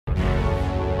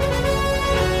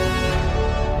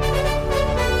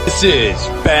This is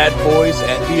Bad Boys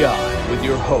and Beyond with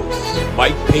your hosts,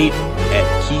 Mike Payton and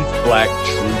Keith Black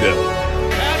Trudeau.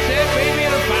 That's it, baby,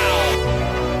 and a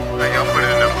foul. Hey, y'all put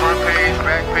it in the front page,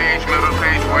 back page, middle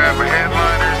page, wherever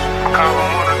headliners,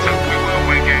 column 1 or 2, we will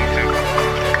win game 2.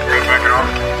 Let's back it off.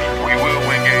 We will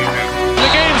win game 2. The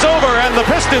game's over, and the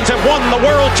Pistons have won the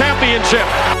World Championship.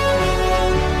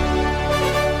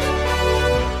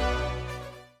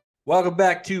 Welcome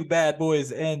back to Bad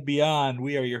Boys and Beyond.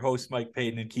 We are your hosts, Mike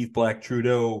Payton and Keith Black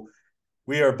Trudeau.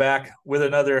 We are back with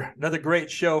another great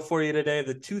show for you today,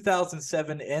 the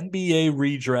 2007 NBA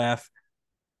redraft.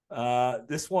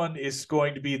 This one is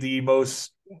going to be the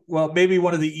most, well, maybe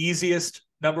one of the easiest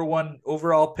number one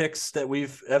overall picks that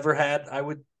we've ever had, I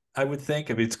would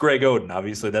think. I mean, it's Greg Oden,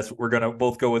 obviously. That's what we're going to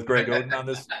both go with Greg Oden on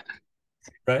this,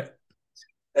 right?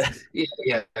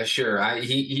 Yeah, sure.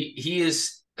 He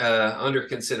is under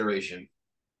consideration.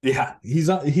 Yeah, he's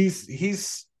I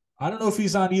don't know if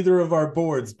he's on either of our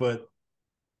boards, but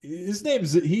his name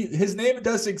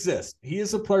does exist. He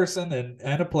is a person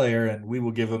and a player, and we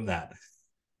will give him that.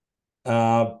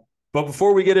 But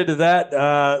before we get into that,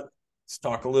 let's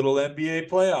talk a little NBA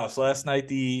playoffs. Last night,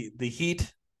 the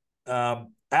Heat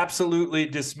absolutely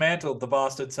dismantled the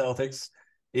Boston Celtics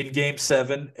in Game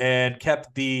 7 and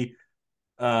kept the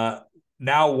now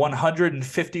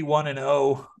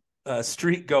 151-0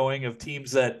 streak going of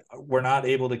teams that were not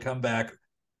able to come back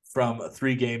from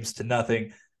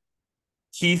 3-0.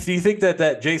 Keith, do you think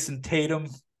that Jason Tatum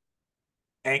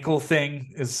ankle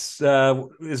thing is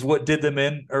what did them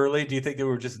in early? Do you think they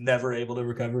were just never able to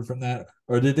recover from that,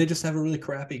 or did they just have a really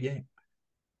crappy game?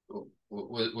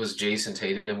 Was Jason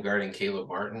Tatum guarding Caleb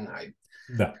Martin?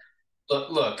 No.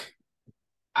 Look,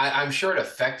 I'm sure it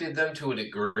affected them to a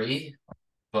degree,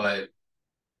 but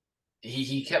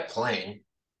he kept playing.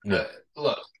 Yeah.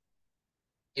 Look,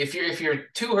 if you're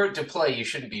too hurt to play, you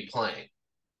shouldn't be playing.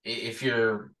 If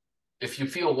you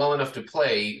feel well enough to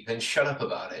play, then shut up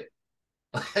about it.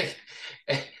 Like,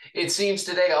 it seems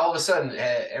today, all of a sudden,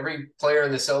 every player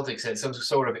in the Celtics had some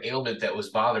sort of ailment that was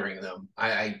bothering them.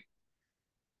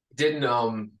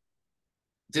 Didn't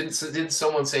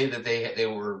someone say that they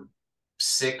were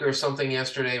sick or something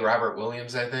yesterday? Robert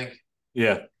Williams, I think.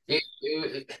 Yeah.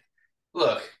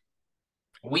 Look,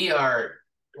 we are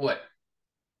what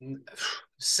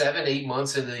 7-8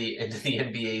 months into the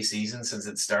NBA season since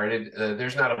it started.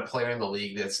 There's not a player in the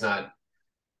league that's not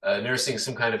nursing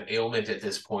some kind of ailment at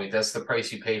this point. That's the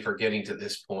price you pay for getting to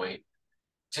this point.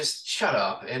 Just shut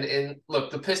up. And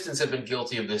look, the Pistons have been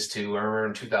guilty of this too. I remember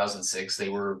in 2006,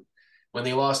 when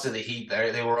they lost to the Heat,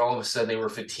 they were all of a sudden they were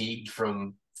fatigued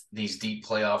from these deep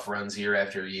playoff runs year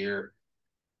after year.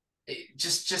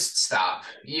 Just stop.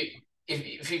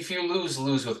 If you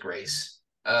lose with grace.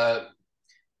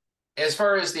 As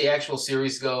far as the actual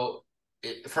series go,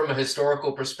 from a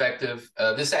historical perspective,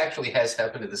 this actually has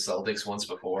happened to the Celtics once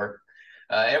before.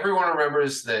 Everyone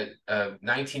remembers that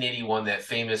 1981, that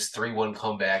famous 3-1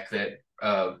 comeback that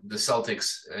the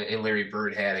Celtics and Larry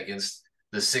Bird had against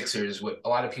the Sixers. What a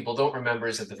lot of people don't remember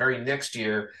is that the very next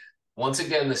year, once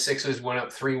again, the Sixers went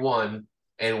up 3-1,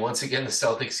 and once again, the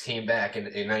Celtics came back in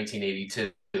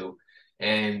 1982.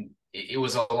 And it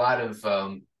was a lot of,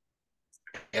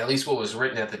 at least what was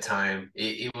written at the time,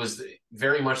 it was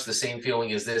very much the same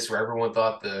feeling as this, where everyone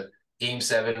thought the Game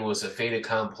 7 was a fait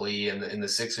accompli, and the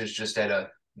Sixers just the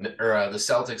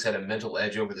Celtics had a mental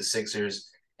edge over the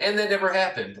Sixers, and that never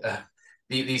happened.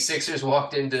 The Sixers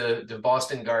walked into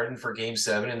Boston Garden for Game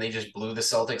 7, and they just blew the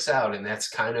Celtics out, and that's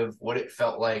kind of what it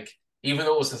felt like. Even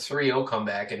though it was a 3-0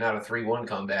 comeback and not a 3-1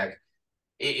 comeback,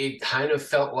 it kind of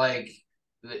felt like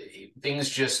things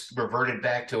just reverted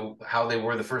back to how they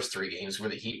were the first 3 games, where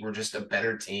the Heat were just a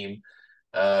better team,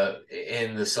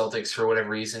 and the Celtics, for whatever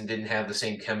reason, didn't have the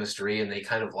same chemistry, and they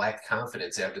kind of lacked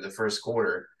confidence after the first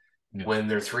quarter when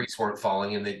their threes weren't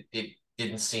falling, and it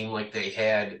didn't seem like they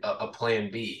had a plan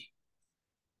B.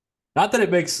 Not that it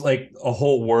makes like a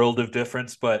whole world of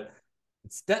difference, but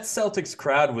that Celtics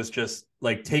crowd was just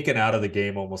like taken out of the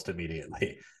game almost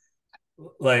immediately.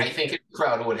 Like, I think the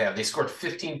crowd would have. They scored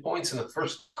 15 points in the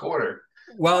first quarter.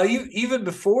 Well, even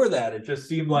before that, it just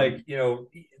seemed like,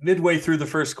 midway through the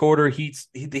first quarter,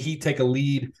 the Heat take a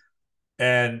lead,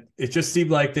 and it just seemed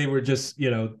like they were just,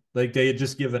 like they had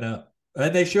just given up.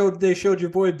 And they showed your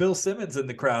boy Bill Simmons in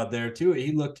the crowd there too.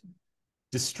 He looked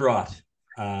distraught.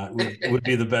 Would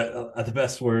be the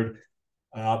best word.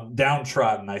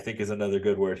 Downtrodden, I think, is another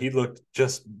good word. He looked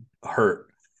just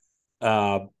hurt.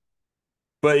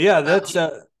 But yeah, that's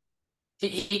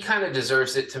he kind of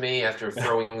deserves it to me after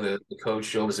throwing the coach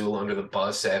Joe Mazzulla under the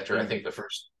bus after I think the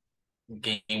first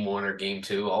Game 1 or Game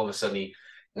 2. All of a sudden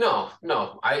No.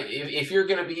 If you're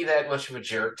going to be that much of a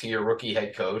jerk to your rookie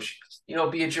head coach,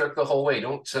 be a jerk the whole way.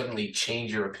 Don't suddenly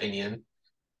change your opinion.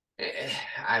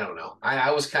 I don't know.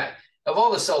 I was of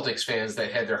all the Celtics fans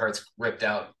that had their hearts ripped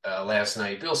out last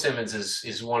night. Bill Simmons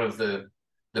is one of the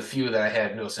few that I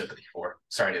had no sympathy for.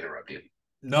 Sorry to interrupt you.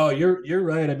 No, you're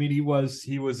right. I mean, he was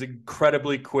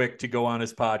incredibly quick to go on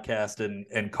his podcast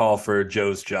and call for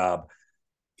Joe's job.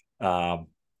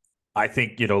 I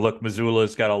think, look,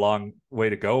 Missoula's got a long way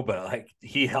to go, but like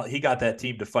he got that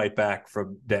team to fight back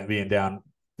from being down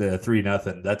the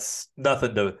 3-0. That's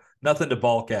nothing to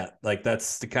balk at. Like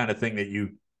that's the kind of thing that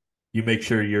you make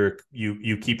sure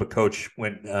you keep a coach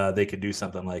when they can do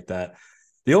something like that.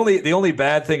 The only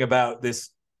bad thing about this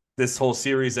whole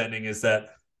series ending is that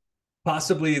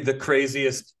possibly the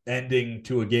craziest ending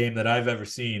to a game that I've ever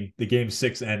seen, the Game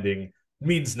 6 ending,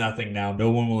 means nothing now.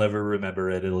 No one will ever remember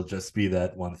it. It'll just be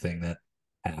that one thing that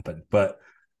happened. But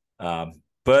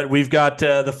we've got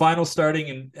the finals starting,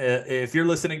 and if you're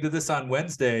listening to this on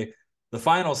Wednesday, the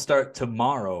finals start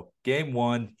tomorrow. Game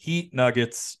 1, Heat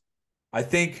Nuggets. I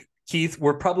think, Keith,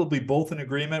 we're probably both in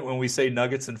agreement when we say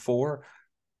Nuggets in 4.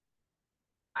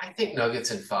 I think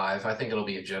Nuggets in 5. I think it'll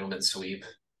be a gentleman's sweep.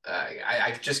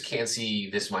 I just can't see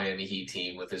this Miami Heat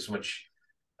team with as much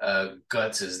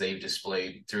guts as they've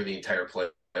displayed through the entire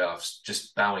playoffs,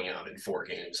 just bowing out in 4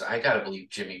 games. I got to believe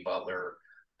Jimmy Butler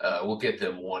will get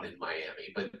them 1 in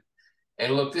Miami.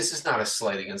 And look, this is not a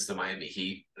slight against the Miami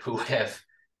Heat, who have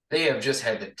just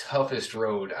had the toughest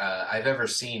road I've ever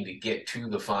seen to get to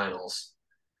the finals.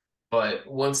 But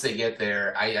once they get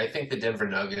there, I think the Denver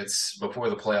Nuggets, before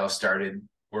the playoffs started,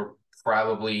 were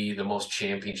probably the most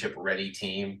championship-ready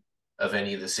team of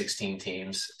any of the 16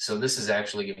 teams. So this is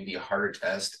actually going to be a harder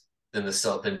test than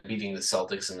beating the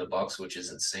Celtics and the Bucks, which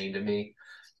is insane to me.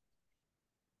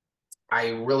 I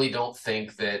really don't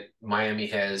think that Miami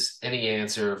has any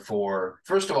answer for.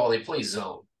 First of all, they play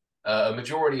zone. A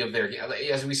majority of their,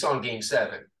 as we saw in Game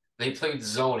 7, they played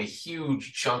zone a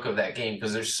huge chunk of that game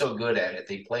because they're so good at it.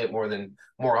 They play it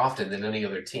more often than any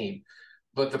other team.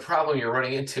 But the problem you're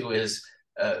running into is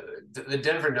the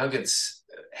Denver Nuggets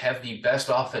have the best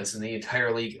offense in the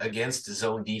entire league against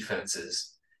zone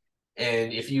defenses.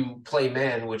 And if you play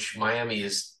man, which Miami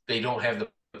is, they don't have the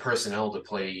personnel to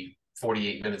play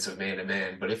 48 minutes of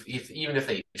man-to-man. But even if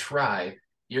they try,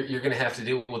 you're going to have to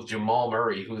deal with Jamal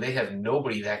Murray, who they have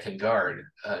nobody that can guard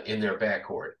in their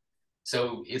backcourt.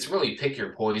 So it's really pick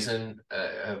your poison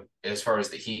as far as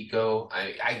the Heat go.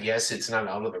 I guess it's not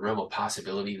out of the realm of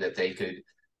possibility that they could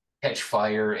catch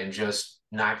fire and just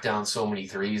knock down so many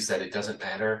threes that it doesn't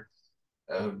matter.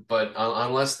 But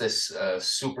unless this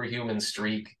superhuman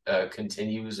streak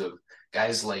continues of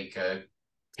guys like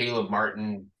Caleb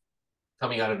Martin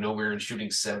coming out of nowhere and shooting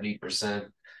 70%,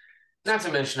 not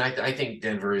to mention I think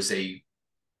Denver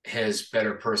has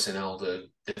better personnel to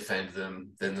defend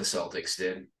them than the Celtics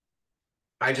did.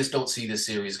 I just don't see this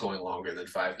series going longer than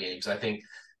 5 games. I think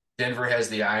Denver has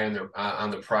the eye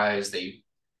on the prize.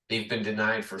 They've been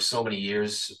denied for so many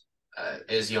years.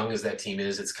 As young as that team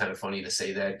is, it's kind of funny to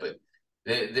say that, but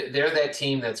they're that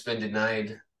team that's been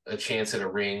denied a chance at a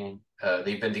ring.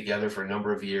 They've been together for a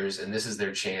number of years, and this is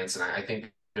their chance, and I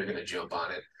think they're going to jump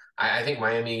on it. I think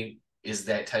Miami is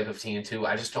that type of team too.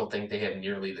 I just don't think they have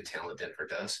nearly the talent Denver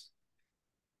does.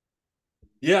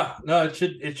 Yeah, no,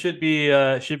 it should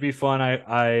be fun.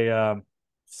 I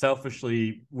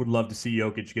selfishly would love to see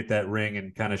Jokic get that ring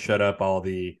and kind of shut up all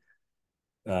the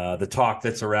talk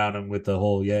that's around him with the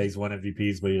whole, he's won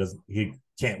MVPs, but he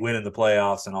can't win in the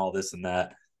playoffs and all this and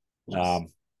that. Yes.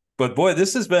 But boy,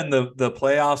 this has been the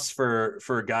playoffs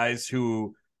for guys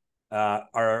who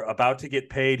are about to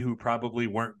get paid, who probably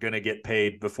weren't going to get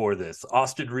paid before this.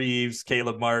 Austin Reeves,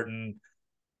 Caleb Martin,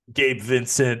 Gabe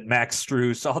Vincent, Max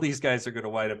Strus, all these guys are going to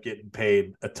wind up getting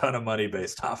paid a ton of money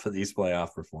based off of these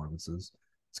playoff performances.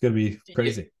 It's going to be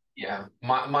crazy. Yeah.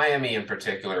 Miami in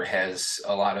particular has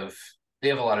they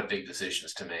have a lot of big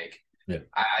decisions to make. Yeah.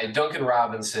 Duncan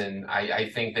Robinson, I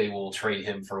think they will trade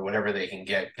him for whatever they can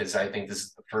get, because I think this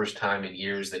is the first time in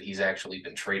years that he's actually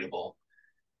been tradable.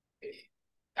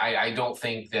 I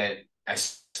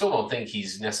still don't think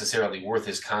he's necessarily worth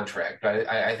his contract, but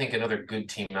I think another good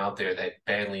team out there that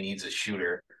badly needs a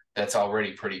shooter that's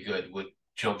already pretty good would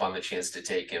jump on the chance to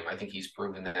take him. I think he's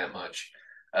proven that much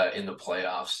in the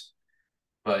playoffs.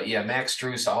 But yeah, Max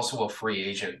Strus, also a free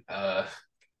agent.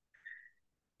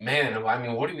 Man, I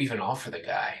mean, what do we even offer the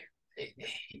guy?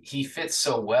 He fits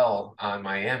so well on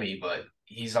Miami, but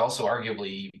he's also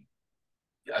arguably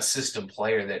a system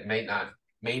player that may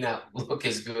not look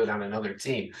as good on another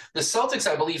team. The Celtics,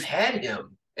 I believe, had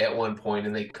him at one point,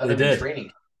 and they cut him in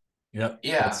training. Yeah.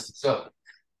 Yeah. So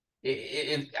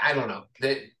I don't know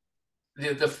that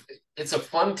it's a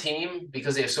fun team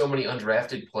because they have so many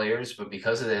undrafted players, but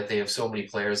because of that, they have so many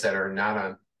players that are not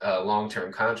on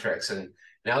long-term contracts. And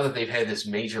now that they've had this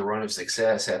major run of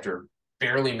success after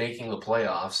barely making the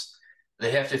playoffs,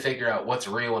 they have to figure out what's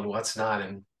real and what's not,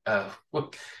 and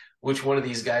which one of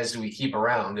these guys do we keep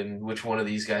around and which one of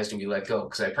these guys do we let go?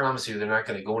 Because I promise you, they're not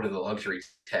going to go into the luxury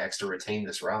tax to retain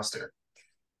this roster.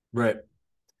 Right.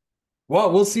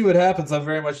 Well, we'll see what happens. I'm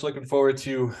very much looking forward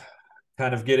to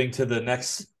kind of getting to the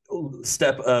next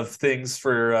step of things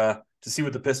for to see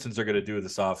what the Pistons are going to do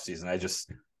this offseason. I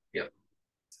just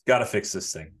got to fix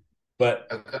this thing. But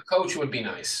a coach would be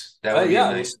nice. That would be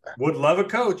nice. Would love a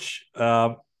coach.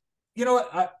 You know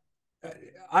what?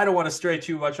 I don't want to stray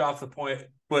too much off the point,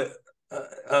 but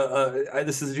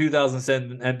this is a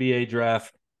 2007 NBA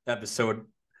draft episode.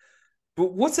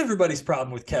 But what's everybody's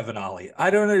problem with Kevin Ollie?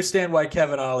 I don't understand why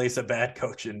Kevin Ollie is a bad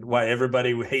coach and why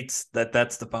everybody hates that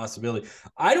that's the possibility.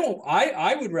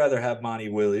 I would rather have Monty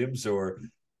Williams or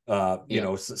you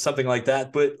know, something like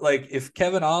that. But like if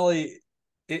Kevin Ollie,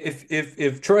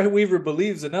 if Troy Weaver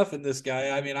believes enough in this guy,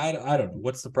 I mean, I don't know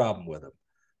what's the problem with him.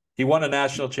 He won a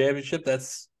national championship.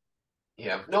 That's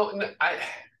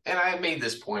I made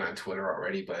this point on Twitter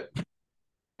already, but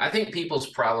I think people's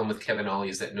problem with Kevin Ollie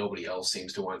is that nobody else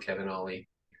seems to want Kevin Ollie,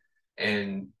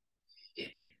 and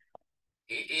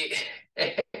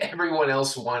everyone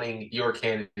else wanting your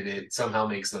candidate somehow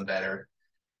makes them better,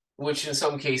 which in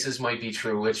some cases might be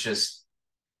true. It's just,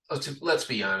 let's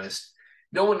be honest,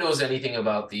 no one knows anything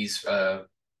about these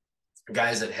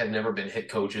guys that have never been head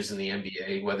coaches in the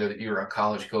NBA, whether you're a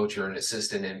college coach or an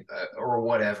assistant or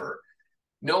whatever.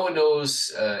 No one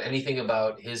knows anything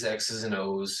about his X's and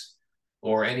O's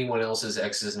or anyone else's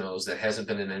X's and O's that hasn't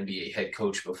been an NBA head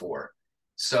coach before.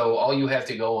 So all you have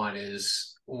to go on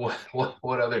is what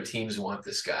other teams want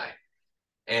this guy.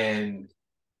 And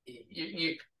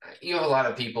you have a lot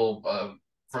of people,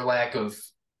 for lack of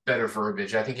better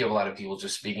verbiage, I think you have a lot of people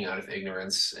just speaking out of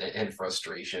ignorance and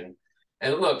frustration.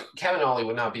 And look, Kevin Ollie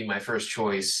would not be my first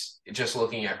choice just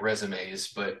looking at resumes,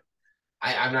 but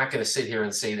I'm not going to sit here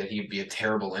and say that he'd be a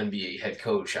terrible NBA head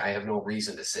coach. I have no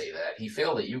reason to say that. He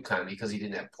failed at UConn because he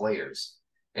didn't have players.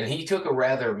 And he took a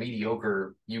rather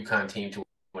mediocre UConn team to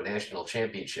a national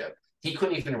championship. He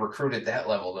couldn't even recruit at that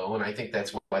level, though, and I think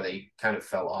that's why they kind of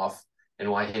fell off and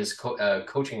why his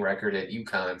coaching record at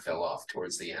UConn fell off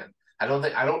towards the end. I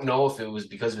don't know if it was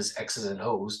because of his X's and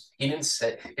O's.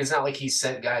 It's not like he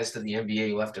sent guys to the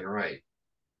NBA left and right.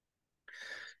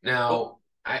 Now,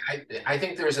 I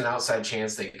think there's an outside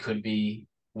chance they could be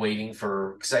waiting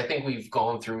for, because I think we've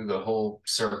gone through the whole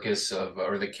circus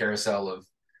or the carousel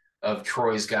of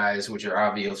Troy's guys, which are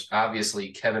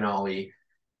obviously Kevin Ollie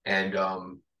and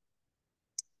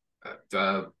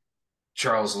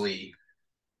Charles Lee.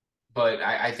 But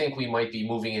I think we might be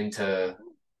moving into,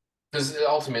 because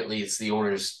ultimately it's the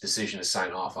owner's decision to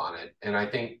sign off on it. And I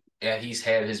think he's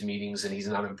had his meetings and he's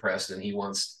not impressed and he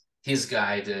wants his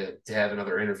guy to have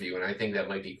another interview. And I think that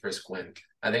might be Chris Quinn.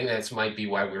 I think that might be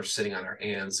why we're sitting on our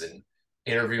hands and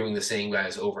interviewing the same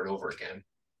guys over and over again.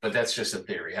 But that's just a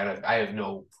theory. I have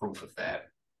no proof of that.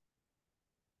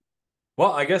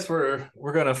 Well, I guess we're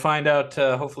going to find out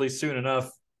hopefully soon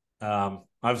enough. I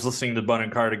was listening to Bun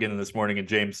and Cardigan this morning, and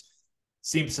James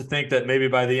seems to think that maybe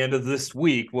by the end of this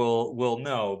week we'll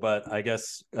know. But I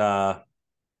guess I'm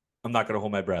not going to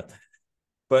hold my breath.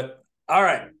 But all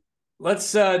right.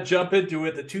 Let's jump into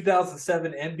it. The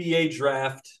 2007 NBA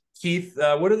draft. Keith,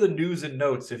 what are the news and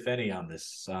notes, if any, on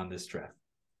this draft?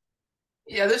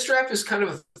 Yeah, this draft is kind of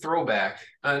a throwback,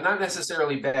 not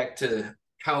necessarily back to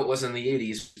how it was in the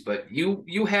 80s, but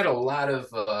you had a lot of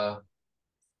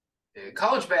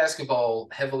college basketball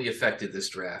heavily affected this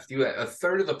draft. You had a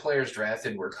third of the players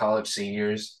drafted were college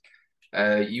seniors.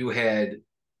 You had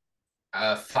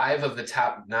 5 of the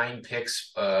top 9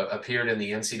 picks appeared in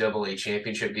the NCAA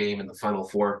championship game in the Final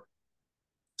Four.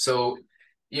 So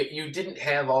you didn't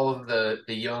have all of the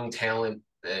young talent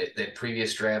that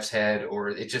previous drafts had,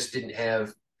 or you just didn't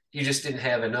have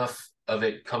enough of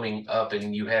it coming up,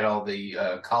 and you had all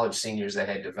the college seniors that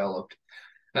had developed.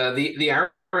 The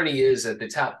irony is that the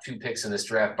top 2 picks in this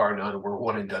draft, bar none, were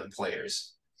one and done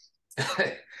players.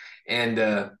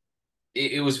 And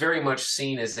it was very much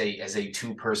seen as a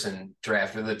 2-person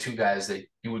draft, or the 2 guys that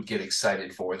you would get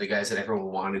excited for, the guys that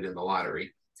everyone wanted in the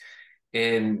lottery.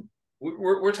 And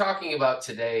we're talking about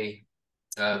today,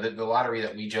 the lottery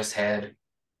that we just had,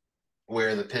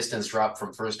 where the Pistons dropped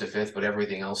from 1st to 5th, but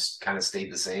everything else kind of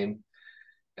stayed the same.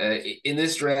 In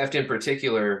this draft in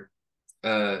particular,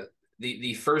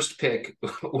 the first pick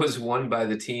was won by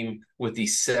the team with the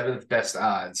 7th best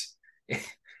odds.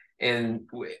 and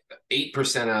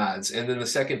 8% odds. And then the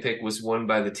second pick was won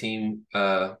by the team,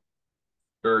 5%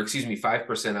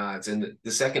 odds. And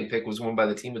the second pick was won by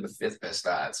the team with the fifth best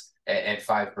odds at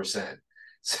 5%.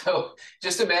 So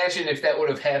just imagine if that would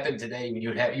have happened today, you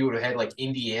would have had like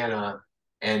Indiana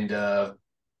and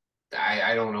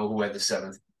I don't know who had the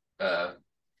seventh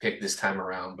pick this time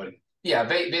around, but yeah,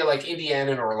 they like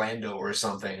Indiana and Orlando or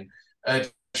something,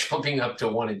 jumping up to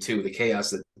 1 and 2, the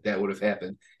chaos that would have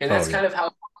happened. And that's kind of how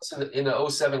it was in the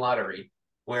 07 lottery,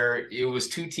 where it was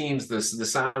two teams, the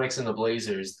Sonics and the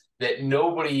Blazers, that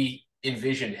nobody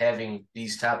envisioned having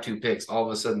these top two picks. All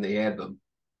of a sudden they had them.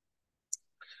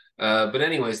 But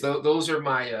anyways, those are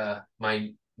my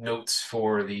notes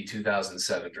for the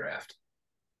 2007 draft.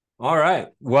 All right.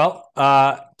 Well,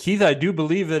 Keith, I do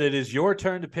believe that it is your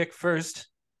turn to pick first.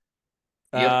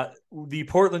 Yep. The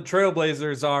Portland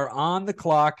Trailblazers are on the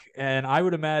clock, and I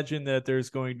would imagine that there's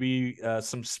going to be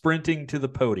some sprinting to the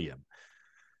podium.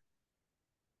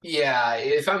 Yeah,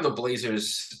 if I'm the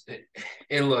Blazers,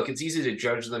 and look, it's easy to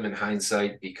judge them in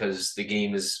hindsight because the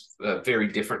game is very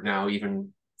different now,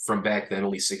 even from back then,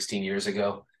 only 16 years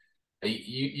ago.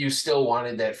 You still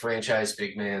wanted that franchise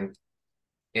big man,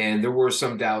 and there were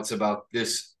some doubts about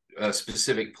this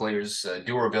specific player's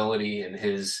durability and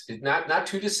his not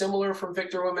too dissimilar from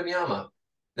Victor Wembanyama,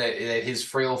 that his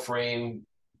frail frame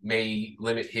may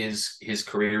limit his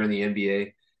career in the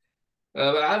NBA.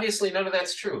 But obviously, none of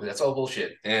that's true. That's all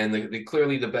bullshit. And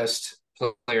clearly the best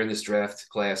player in this draft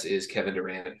class is Kevin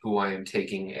Durant, who I am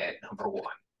taking at number 1.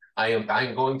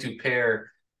 I'm going to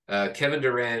pair Kevin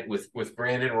Durant with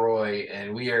Brandon Roy,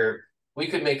 and we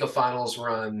could make a finals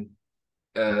run.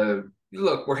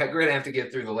 Look, we're going to have to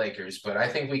get through the Lakers, but I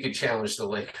think we could challenge the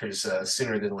Lakers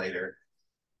sooner than later,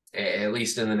 at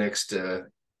least in the next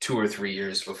 2 or 3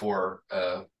 years before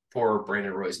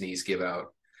Brandon Roy's knees give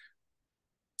out.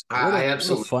 I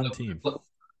absolutely fun team.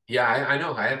 Yeah, I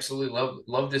know. I absolutely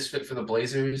love this fit for the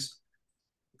Blazers.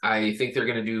 I think they're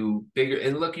going to do bigger.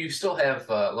 And look, you still have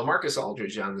LaMarcus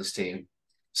Aldridge on this team.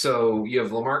 So you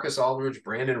have LaMarcus Aldridge,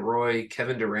 Brandon Roy,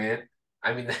 Kevin Durant.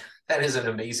 I mean, that is an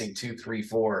amazing 2, 3,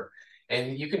 4.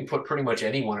 And you can put pretty much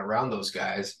anyone around those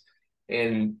guys.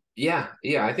 And yeah,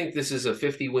 I think this is a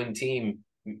 50-win team.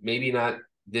 Maybe not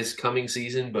this coming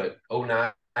season, but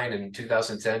 09 and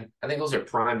 2010. I think those are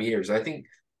prime years. I think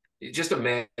just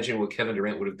imagine what Kevin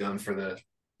Durant would have done for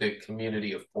the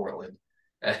community of Portland.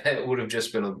 It would have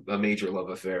just been a major love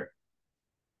affair.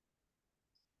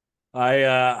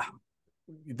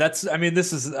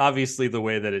 This is obviously the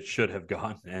way that it should have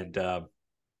gone. And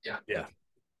yeah.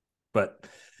 But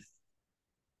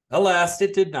alas,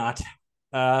 it did not.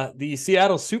 The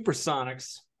Seattle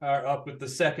Supersonics are up with the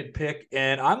second pick,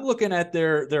 and I'm looking at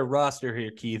their roster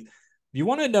here, Keith. You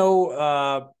want to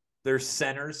know their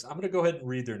centers? I'm going to go ahead and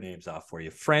read their names off for you.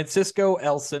 Francisco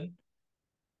Elson.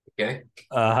 Okay.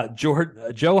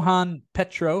 Johan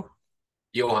Petro.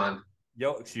 Johan.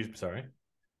 Sorry.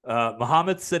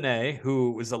 Mohamed Sane,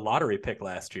 who was a lottery pick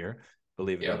last year,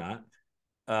 believe it or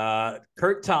not.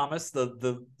 Kurt Thomas,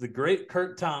 the great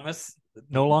Kurt Thomas,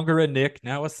 no longer a Knick,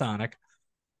 now a Sonic.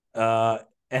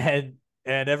 And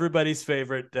everybody's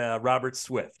favorite, Robert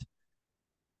Swift.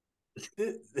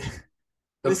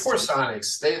 The poor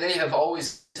Sonics, they have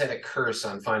always had a curse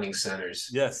on finding centers.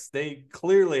 Yes, they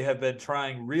clearly have been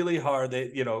trying really hard.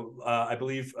 I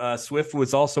believe Swift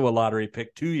was also a lottery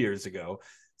pick 2 years ago.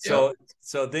 So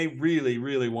they really,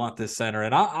 really want this center,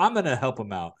 and I'm going to help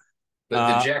them out.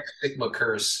 The Jack Sigma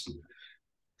curse.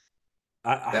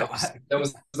 That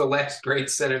was the last great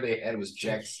center they had was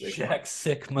Jack Sigma. Jack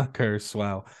Sigma curse.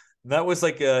 Wow, that was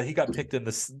like he got picked in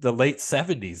the late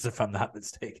 70s, if I'm not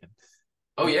mistaken.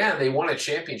 Oh yeah, they won a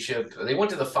championship. They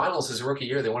went to the finals his rookie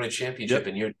year. They won a championship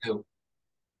in year 2,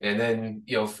 and then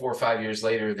 4 or 5 years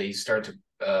later they start to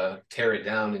tear it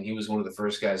down, and he was one of the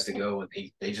first guys to go, and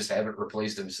they just haven't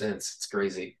replaced him since. It's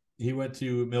crazy. He went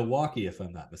to Milwaukee, if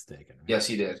I'm not mistaken. Right? Yes,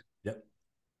 he did. Yep.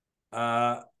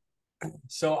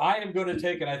 So I am going to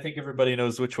take, and I think everybody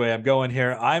knows which way I'm going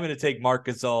here. I'm going to take Marc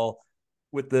Gasol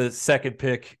with the second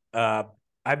pick.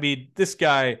 This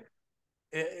guy,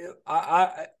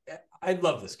 I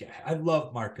love this guy. I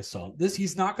love Marc Gasol.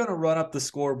 Going to run up the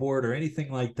scoreboard or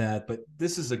anything like that, but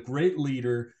this is a great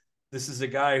leader. This is a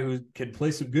guy who can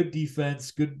play some good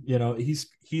defense. Good,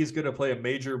 he is going to play a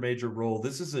major role.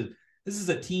 This is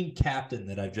a team captain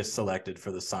that I've just selected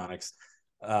for the Sonics,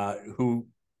 who,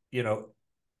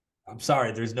 I'm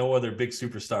sorry, there's no other big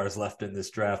superstars left in this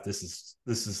draft. This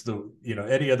is the,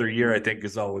 any other year, I think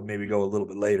Gasol would maybe go a little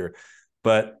bit later,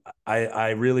 but I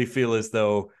really feel as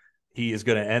though he is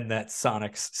going to end that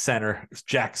Sonics center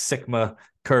Jack Sigma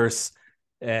curse.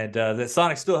 And the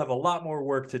Sonics still have a lot more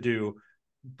work to do,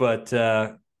 but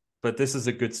this is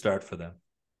a good start for them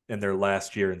in their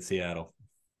last year in Seattle.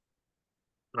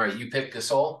 All right, you picked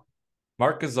Gasol?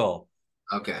 Marc Gasol.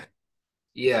 Okay.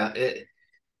 Yeah,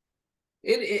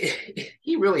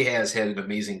 he really has had an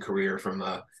amazing career from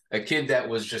a kid that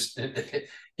was just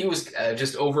he was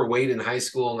just overweight in high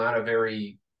school, not a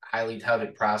very highly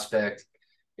touted prospect.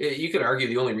 You could argue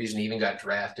the only reason he even got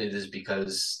drafted is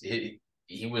because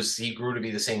he grew to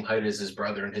be the same height as his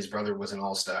brother, and his brother was an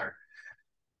all-star.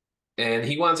 And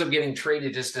he winds up getting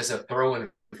traded just as a throw-in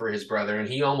for his brother, and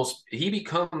he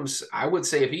becomes, I would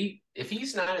say, if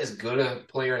he's not as good a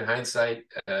player in hindsight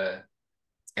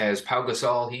as Pau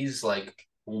Gasol, he's like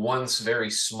once very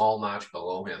small notch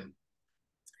below him.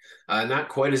 Not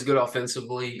quite as good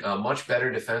offensively, much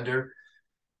better defender.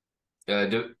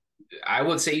 I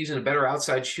would say he's a better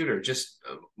outside shooter. Just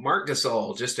Marc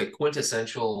Gasol, just a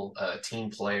quintessential team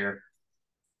player.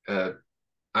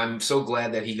 I'm so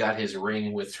glad that he got his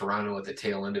ring with Toronto at the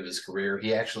tail end of his career.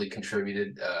 He actually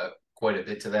contributed quite a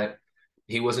bit to that.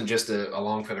 He wasn't just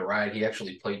along for the ride. He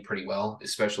actually played pretty well,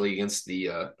 especially against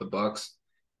the Bucks.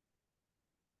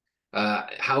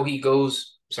 How he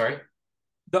goes, sorry?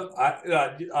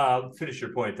 Finish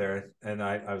your point there, and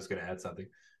I was going to add something.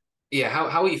 Yeah,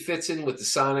 how he fits in with the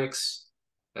Sonics.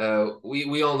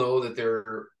 We all know that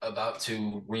they're about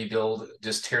to rebuild,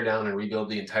 just tear down and rebuild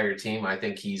the entire team. I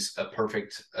think he's a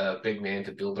perfect big man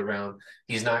to build around.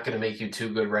 He's not going to make you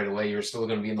too good right away. You're still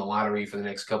going to be in the lottery for the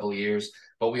next couple of years,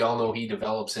 but we all know he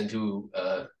develops into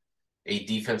a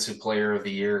defensive player of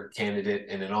the year candidate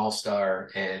and an all-star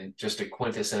and just a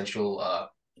quintessential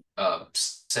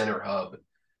center hub.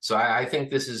 So I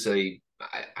think this is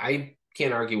I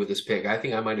can't argue with this pick. I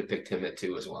think I might have picked him at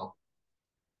 2 as well.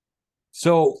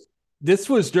 So this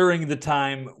was during the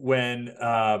time when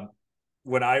I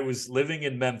was living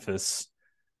in Memphis,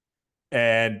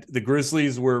 and the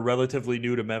Grizzlies were relatively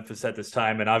new to Memphis at this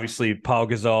time, and obviously Pau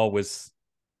Gasol was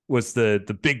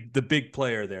the big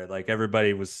player there. Like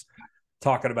everybody was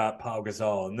talking about Pau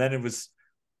Gasol, and then it was,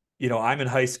 I'm in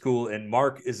high school and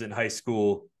Mark is in high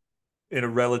school in a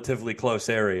relatively close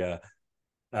area,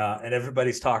 and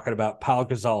everybody's talking about Pau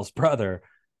Gasol's brother.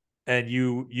 And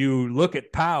you look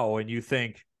at Pau and you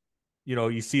think,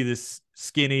 you see this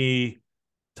skinny,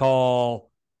 tall,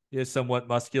 somewhat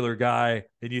muscular guy,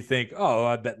 and you think, oh,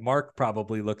 I bet Mark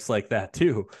probably looks like that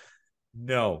too.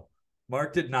 No,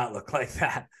 Mark did not look like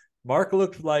that. Mark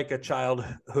looked like a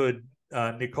childhood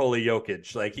Nikola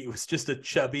Jokic. Like he was just a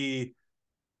chubby,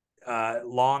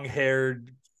 long-haired.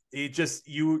 He just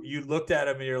you looked at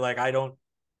him and you're like,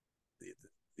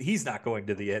 he's not going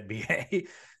to the NBA.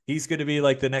 He's going to be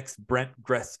like the next Brent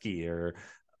Gretzky or,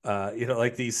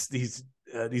 like these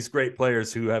great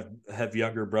players who have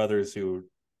younger brothers who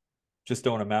just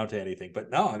don't amount to anything. But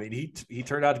no, I mean, he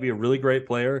turned out to be a really great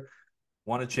player,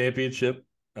 won a championship,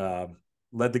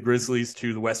 led the Grizzlies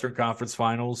to the Western Conference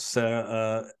Finals,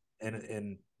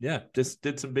 and yeah, just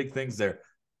did some big things there.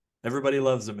 Everybody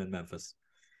loves him in Memphis.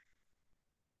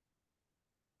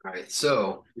 All right,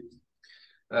 so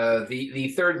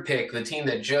the third pick, the team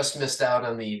that just missed out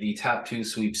on the top 2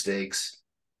 sweepstakes,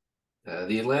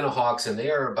 the Atlanta Hawks, and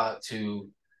they're about to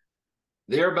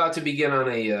begin on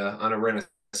a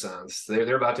renaissance.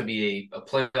 They're about to be a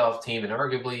playoff team and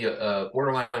arguably a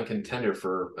borderline contender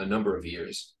for a number of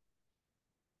years.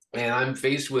 And I'm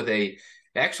faced with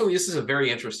actually this is a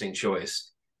very interesting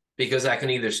choice, because I can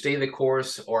either stay the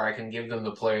course or I can give them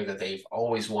the player that they've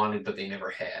always wanted but they never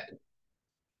had.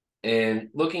 And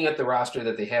looking at the roster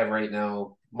that they have right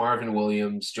now, Marvin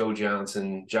Williams, Joe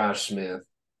Johnson, Josh Smith,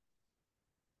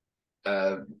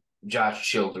 Josh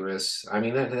Childress. I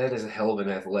mean, that is a hell of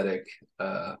an athletic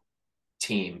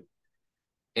team.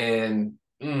 And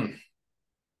you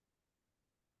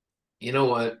know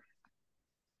what?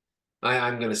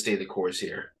 I'm going to stay the course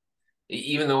here.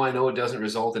 Even though I know it doesn't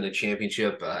result in a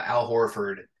championship, Al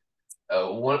Horford,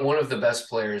 one of the best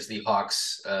players the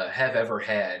Hawks have ever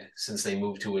had since they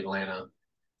moved to Atlanta.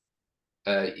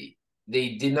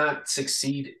 They did not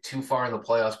succeed too far in the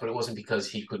playoffs, but it wasn't because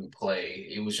he couldn't play.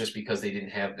 It was just because they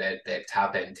didn't have that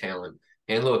top-end talent.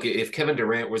 And look, if Kevin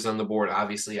Durant was on the board,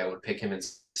 obviously I would pick him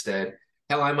instead.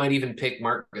 Hell, I might even pick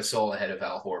Marc Gasol ahead of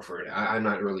Al Horford. I'm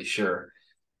not really sure.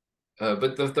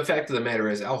 But the fact of the matter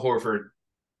is, Al Horford,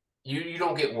 you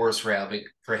don't get worse for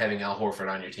having Al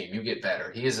Horford on your team. You get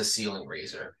better. He is a ceiling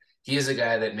raiser. He is a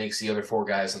guy that makes the other 4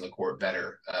 guys on the court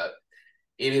better.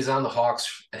 It is on the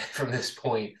Hawks from this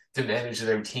point to manage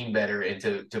their team better and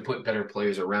to put better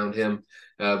players around him.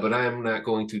 But I'm not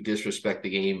going to disrespect the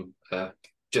game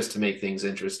just to make things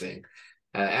interesting.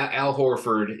 Al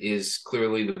Horford is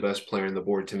clearly the best player on the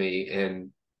board to me, and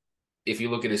if you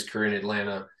look at his career in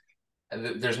Atlanta,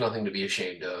 there's nothing to be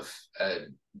ashamed of.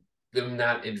 Them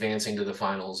not advancing to the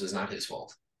finals is not his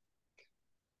fault.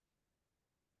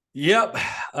 Yep.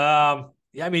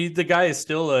 Yeah, I mean, the guy is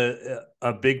still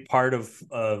a big part of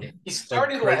he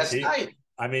started last night.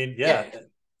 I mean, yeah.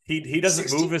 He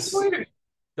doesn't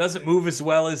move as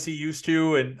well as he used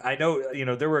to, and I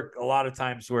know there were a lot of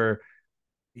times where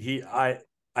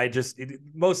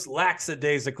most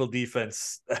lackadaisical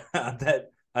defense that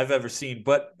I've ever seen,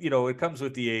 but it comes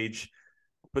with the age.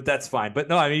 But that's fine. But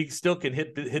no, I mean, he still can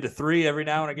hit a three every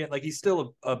now and again. Like, he's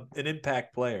still an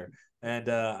impact player, and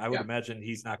I would imagine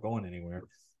he's not going anywhere.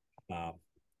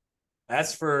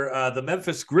 As for the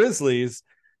Memphis Grizzlies,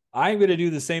 I'm going to do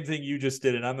the same thing you just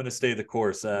did, and I'm going to stay the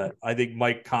course. I think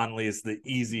Mike Conley is the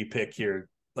easy pick here.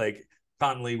 Like,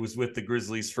 Conley was with the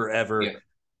Grizzlies forever,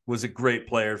 was a great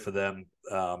player for them,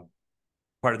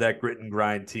 part of that grit and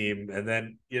grind team, and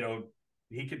then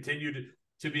he continued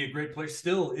to be a great player,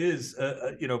 still is,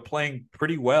 playing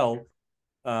pretty well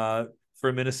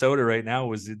for Minnesota right now.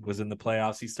 Was in the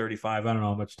playoffs. He's 35. I don't know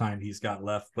how much time he's got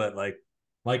left, but like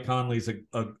Mike Conley's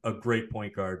a great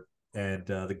point guard, and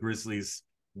the Grizzlies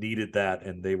needed that,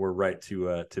 and they were right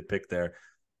to pick there.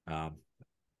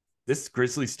 This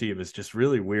Grizzlies team is just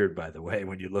really weird, by the way,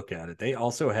 when you look at it. They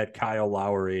also had Kyle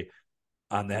Lowry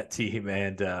on that team,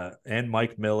 and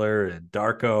Mike Miller and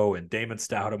Darko and Damon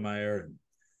Stoudemire. And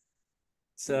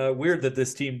it's weird that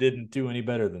this team didn't do any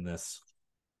better than this,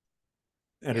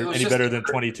 and any better than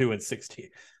 22 and 16.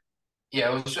 Yeah,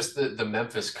 it was just the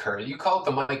Memphis curse. You call it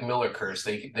the Mike Miller curse.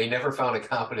 They never found a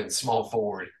competent small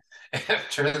forward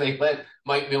after they let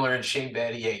Mike Miller and Shane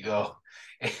Battier go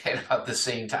at about the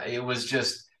same time. It was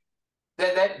just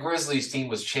that Grizzlies team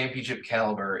was championship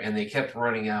caliber, and they kept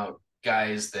running out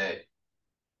guys that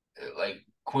like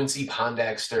Quincy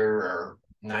Pondexter or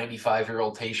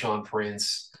 95-year-old Tayshaun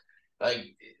Prince.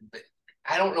 Like,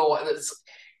 I don't know what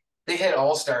they had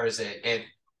all-stars at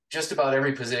just about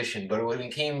every position, but when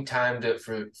it came time to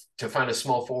find a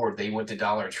small forward, they went to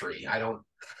Dollar Tree.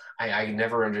 I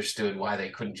never understood why they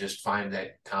couldn't just find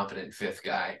that competent fifth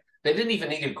guy. They didn't even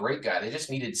need a great guy. They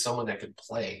just needed someone that could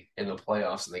play in the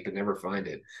playoffs, and they could never find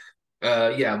it.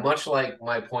 Much like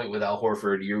my point with Al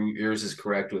Horford, yours is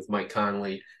correct with Mike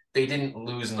Conley. They didn't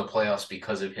lose in the playoffs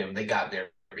because of him. They got there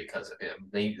because of him.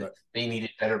 They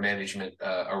needed better management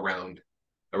around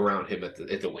him at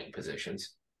the wing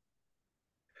positions.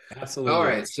 Absolutely. All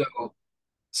right,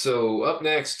 so up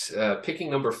next,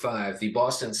 picking number 5, the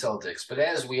Boston Celtics. But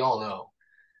as we all know,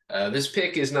 this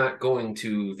pick is not going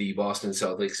to the Boston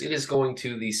Celtics. It is going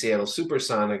to the Seattle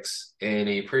Supersonics in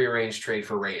a prearranged trade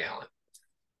for Ray Allen.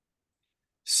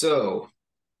 So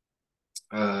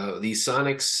the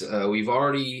Sonics, we've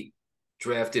already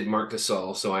drafted Marc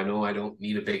Gasol, so I know I don't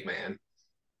need a big man,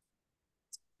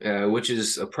 which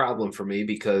is a problem for me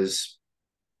because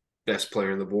best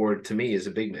player on the board to me is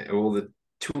a big man. Well, the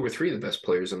 2 or 3 of the best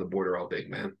players on the board are all big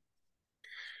men.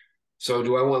 So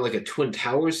do I want like a Twin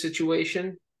Towers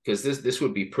situation? Because this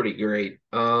would be pretty great.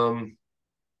 I'm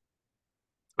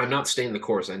not staying the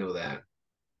course. I know that.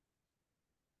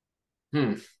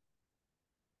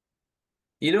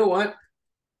 You know what?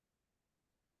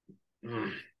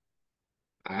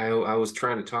 I was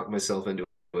trying to talk myself into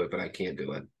it, but I can't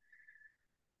do it.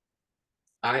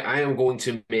 I am going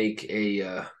to make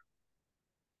a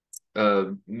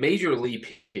major leap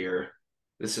here.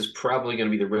 This is probably going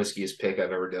to be the riskiest pick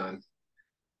I've ever done.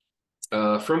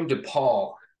 From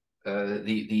DePaul,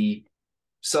 the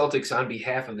Celtics, on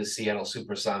behalf of the Seattle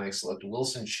Supersonics, select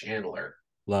Wilson Chandler.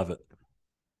 Love it.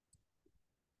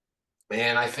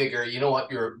 And I figure, you know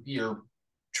what, you're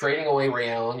trading away Ray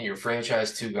Allen, your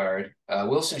franchise 2-guard.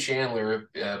 Wilson Chandler,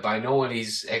 by no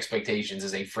one's expectations,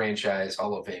 is a franchise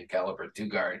Hall of Fame caliber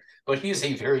 2-guard, but he's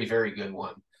a very, very good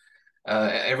one.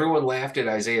 Everyone laughed at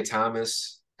Isaiah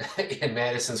Thomas in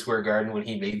Madison Square Garden when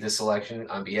he made this selection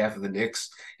on behalf of the Knicks,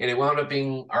 and it wound up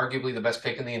being arguably the best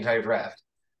pick in the entire draft.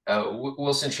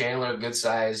 Wilson Chandler, good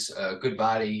size, good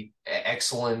body,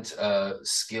 excellent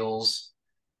skills,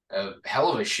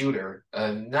 hell of a shooter.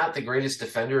 Not the greatest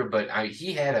defender, but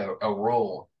he had a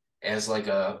role as like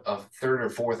a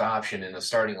 3rd or 4th option in a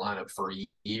starting lineup for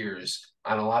years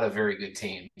on a lot of very good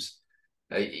teams.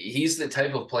 He's the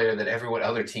type of player that every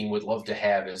other team would love to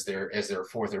have as their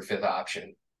 4th or 5th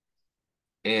option.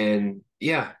 And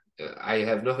yeah, I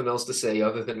have nothing else to say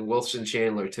other than Wilson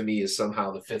Chandler to me is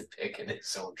somehow the 5th pick in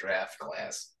his own draft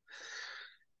class.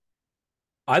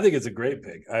 I think it's a great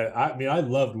pick. I mean, I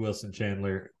loved Wilson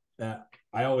Chandler.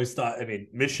 I always thought, I mean,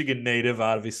 Michigan native,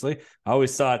 obviously. I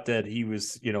always thought that he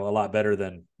was, a lot better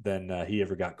than he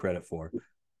ever got credit for.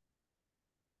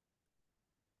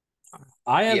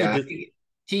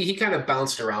 He kind of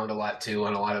bounced around a lot too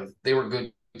on a lot of, they were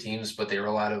good teams, but they were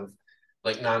a lot of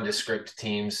like nondescript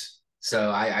teams.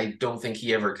 So I don't think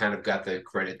he ever kind of got the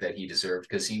credit that he deserved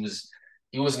because he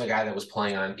wasn't a guy that was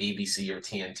playing on ABC or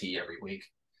TNT every week.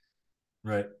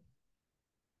 Right.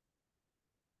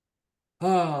 Oh,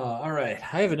 all right.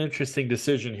 I have an interesting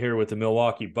decision here with the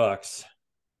Milwaukee Bucks.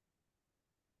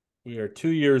 We are 2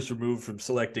 years removed from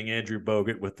selecting Andrew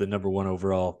Bogut with the number 1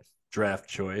 overall draft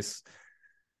choice.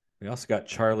 We also got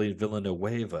Charlie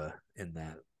Villanueva in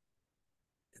that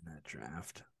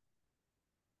draft.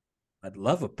 I'd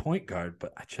love a point guard,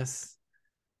 but I just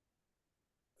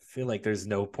feel like there's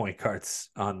no point guards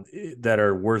on that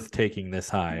are worth taking this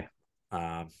high.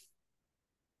 I'm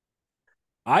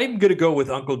going to go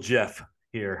with Uncle Jeff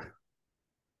here.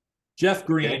 Jeff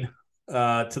Green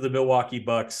to the Milwaukee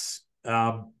Bucks.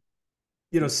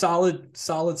 Solid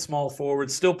small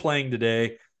forward, still playing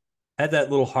today. Had that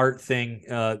little heart thing,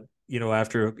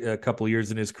 after a couple of years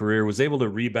in his career, was able to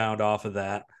rebound off of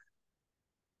that.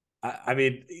 I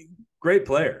mean, great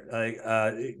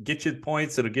player. Get you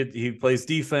points. He plays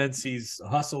defense. He's a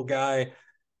hustle guy.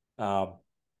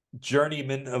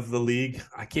 Journeyman of the league.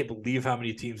 I can't believe how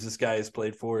many teams this guy has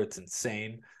played for. It's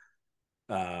insane.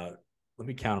 Let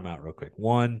me count them out real quick.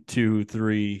 1, 2,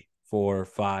 3, 4,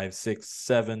 5, 6,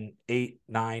 7, 8,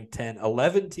 9, 10,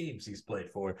 11 teams he's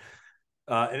played for.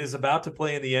 And is about to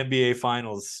play in the NBA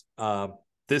Finals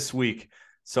this week.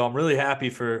 So I'm really happy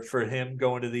for him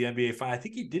going to the NBA Finals. I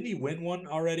think didn't he win one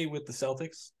already with the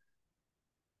Celtics?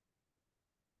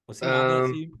 Was he on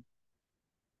that team?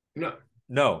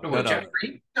 No. Jeff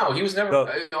Green? No, he was never. No.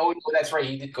 Oh, that's right.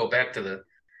 He did go back to the.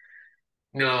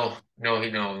 No.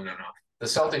 The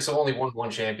Celtics have only won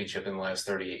one championship in the last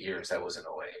 38 years. That was in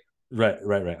 08. Right.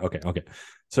 Okay.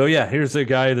 So yeah, here's a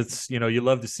guy that's, you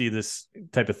love to see this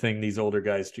type of thing, these older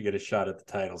guys to get a shot at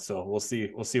the title. So we'll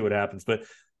see what happens. But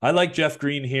I like Jeff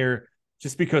Green here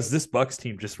just because this Bucks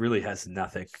team just really has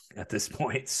nothing at this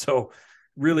point. So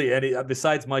really,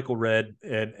 besides Michael Redd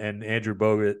and Andrew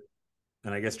Bogut,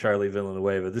 and I guess Charlie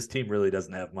Villanueva, this team really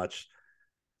doesn't have much.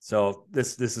 So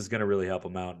this is going to really help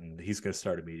him out, and he's going to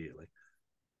start immediately.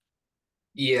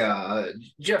 Yeah,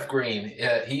 Jeff Green,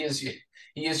 he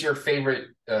is your favorite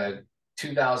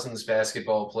 2000s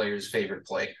basketball player's favorite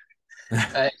player.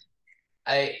 I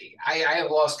have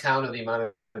lost count of the amount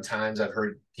of times I've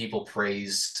heard people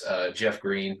praise Jeff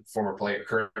Green,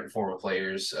 current and former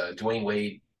players. Dwayne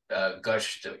Wade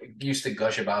used to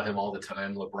gush about him all the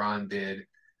time. LeBron did.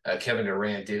 Kevin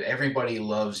Durant did. Everybody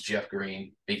loves Jeff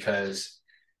Green because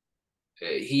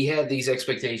he had these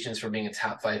expectations for being a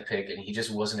top 5 pick, and he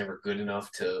just wasn't ever good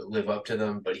enough to live up to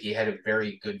them. But he had a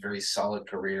very good, very solid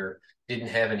career. Didn't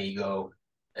have an ego.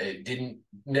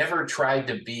 Never tried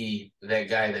to be that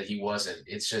guy that he wasn't.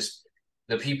 It's just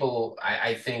the people.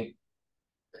 I think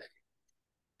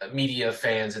media,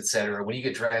 fans, etc. When you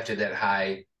get drafted that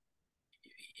high,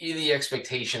 the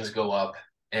expectations go up,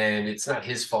 and it's not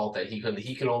his fault that he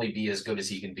can only be as good as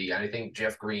he can be. I think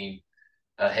Jeff Green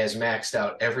has maxed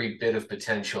out every bit of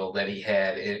potential that he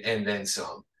had and then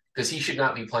some, because he should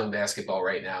not be playing basketball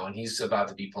right now, and he's about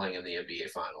to be playing in the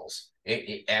NBA Finals,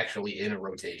 actually in a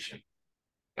rotation.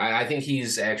 I think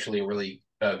he's actually a really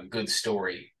good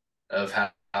story of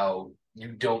how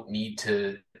you don't need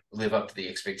to live up to the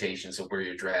expectations of where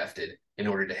you're drafted in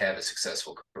order to have a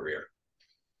successful career.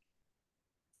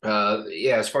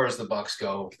 As far as the Bucks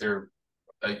go, they're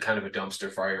kind of a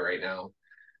dumpster fire right now.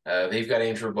 They've got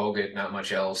Andrew Bogut, not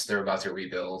much else. They're about to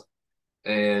rebuild.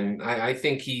 And I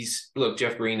think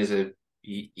Jeff Green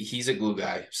he's a glue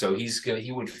guy. So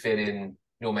he would fit in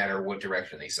no matter what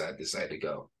direction they decide to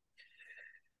go.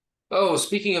 Oh,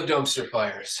 speaking of dumpster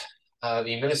fires,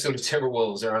 the Minnesota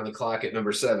Timberwolves are on the clock at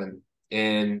number 7.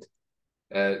 And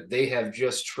they have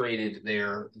just traded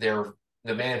the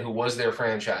man who was their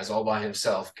franchise all by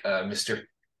himself, Mr.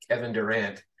 Kevin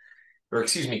Garnett.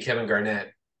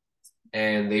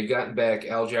 And they've gotten back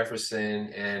Al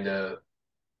Jefferson and a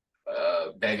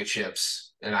bag of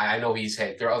chips. And I know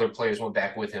there are other players went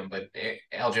back with him, but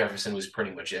Al Jefferson was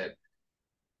pretty much it.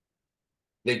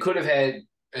 They could have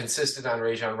insisted on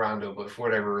Rajon Rondo, but for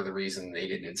whatever the reason, they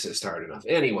didn't insist hard enough.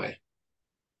 Anyway,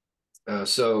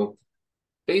 so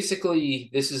basically,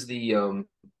 this is the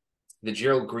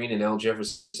Gerald Green and Al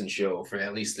Jefferson show for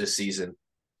at least this season.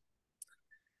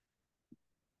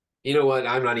 You know what?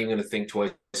 I'm not even going to think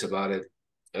twice about it.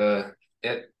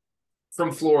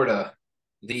 From Florida,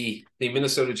 the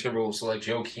Minnesota Timberwolves select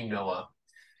Joakim Noah.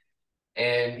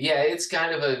 And yeah,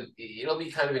 it'll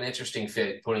be kind of an interesting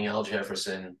fit putting Al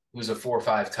Jefferson, who's a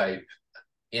 4-5 type,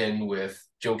 in with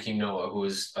Joakim Noah, who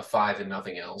is a 5 and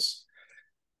nothing else.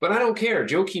 But I don't care.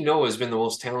 Joakim Noah has been the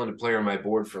most talented player on my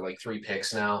board for like 3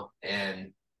 picks now,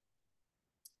 and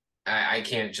I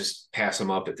can't just pass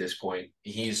him up at this point.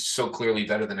 He's so clearly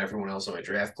better than everyone else in my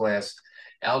draft class.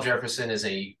 Al Jefferson is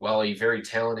a very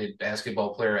talented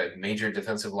basketball player at major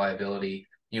defensive liability.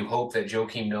 You hope that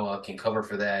Joakim Noah can cover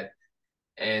for that.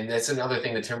 And that's another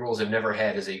thing the Timberwolves have never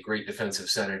had is a great defensive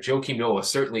center. Joakim Noah,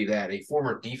 certainly that, a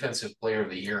former defensive player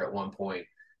of the year at one point.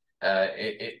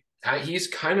 He's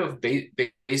kind of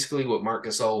basically what Marc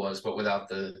Gasol was, but without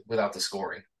the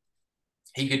scoring.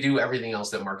 He could do everything else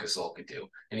that Marc Gasol could do,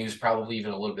 and he was probably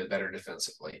even a little bit better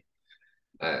defensively.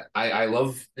 I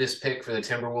love this pick for the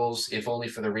Timberwolves, if only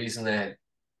for the reason that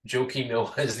Joakim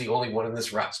Noah is the only one in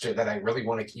this roster that I really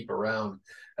want to keep around,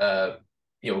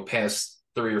 past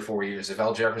 3 or 4 years. If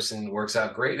Al Jefferson works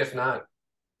out, great. If not,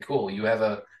 cool. You have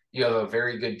a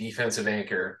very good defensive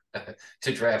anchor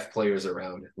to draft players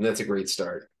around, and that's a great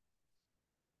start.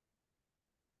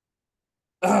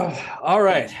 All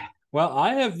right. Well,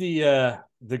 I have the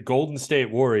Golden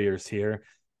State Warriors here,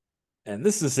 and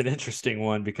this is an interesting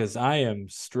one because I am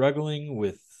struggling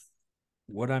with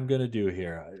what I'm going to do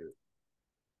here.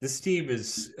 This team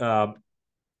is an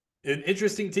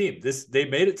interesting team. They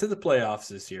made it to the playoffs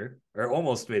this year, or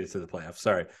almost made it to the playoffs.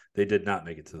 Sorry, they did not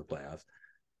make it to the playoffs.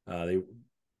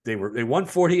 They won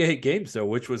 48 games though,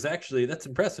 which was that's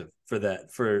impressive for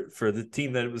the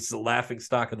team that was the laughing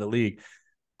stock of the league.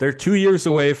 They're 2 years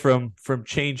away from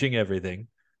changing everything.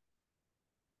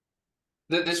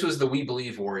 This was the We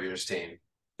Believe Warriors team.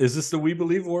 Is this the We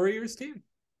Believe Warriors team?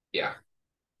 Yeah.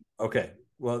 Okay.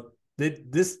 Well,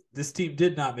 this team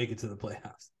did not make it to the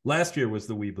playoffs. Last year was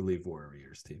the We Believe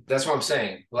Warriors team. That's what I'm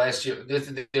saying. Last year.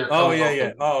 Oh,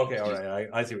 yeah. Oh, okay. All right.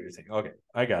 I see what you're saying. Okay.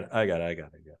 I got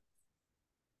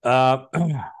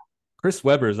it. Chris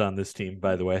Webber's on this team,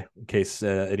 by the way, in case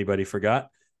anybody forgot.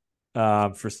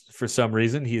 For some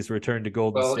reason, he's returned to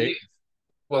Golden State.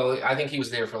 I think he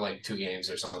was there for like 2 games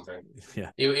or something.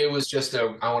 Yeah. It was just I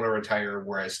want to retire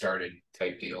where I started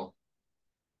type deal.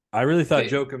 I really thought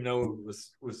Joakim Noah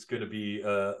was going to be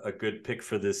a good pick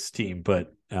for this team,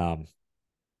 but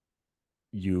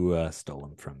you stole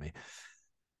him from me.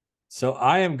 So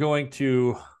I am going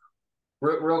to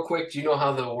real quick. Do you know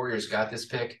how the Warriors got this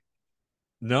pick?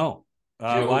 No.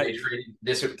 They traded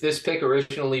this pick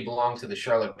originally belonged to the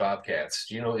Charlotte Bobcats.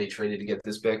 Do you know who they traded to get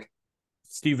this pick?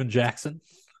 Steven Jackson.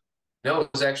 No, it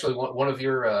was actually one of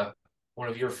your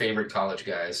favorite college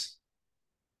guys.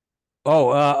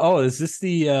 Is this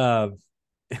the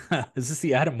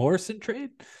Adam Morrison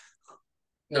trade?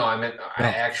 No, I meant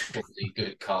actually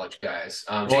good college guys.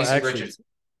 Jason Richardson.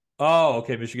 Oh,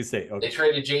 okay, Michigan State. Okay. They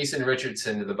traded Jason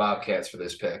Richardson to the Bobcats for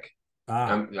this pick.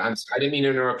 I didn't mean to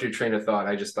interrupt your train of thought.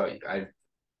 I just thought I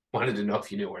wanted to know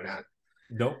if you knew or not.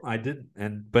 Nope, I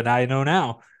didn't, but I know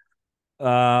now.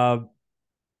 Oh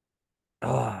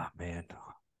man.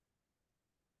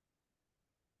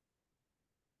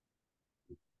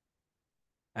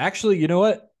 Actually, you know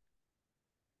what?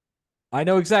 I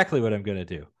know exactly what I'm going to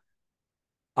do.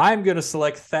 I'm going to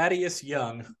select Thaddeus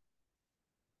Young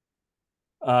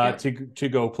to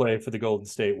go play for the Golden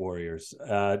State Warriors.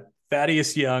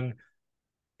 Thaddeus Young,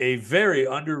 a very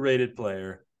underrated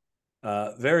player,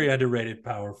 very underrated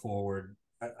power forward,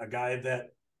 a guy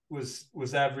that was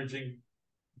averaging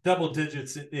double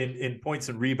digits in points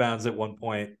and rebounds at one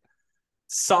point.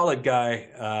 Solid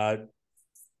guy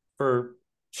for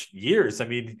years. I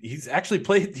mean, he's actually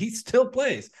played. He still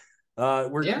plays.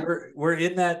 We're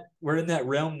in that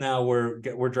realm now where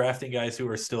we're drafting guys who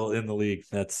are still in the league.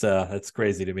 That's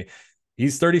crazy to me.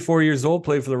 He's 34 years old.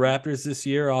 Played for the Raptors this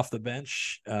year off the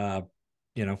bench.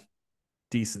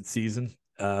 Decent season.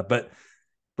 But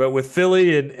with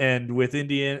Philly and with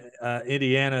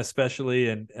Indiana especially,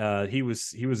 and he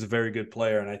was a very good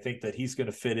player, and I think that he's going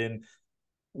to fit in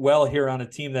well here on a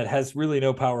team that has really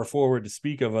no power forward to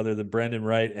speak of other than Brendan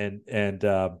Wright and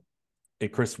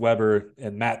Chris Webber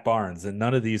and Matt Barnes, and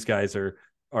none of these guys are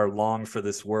long for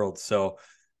this world. So,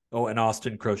 and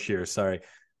Austin Crocier, sorry.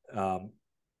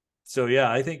 So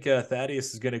yeah, I think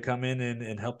Thaddeus is going to come in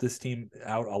and help this team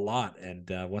out a lot. And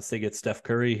once they get Steph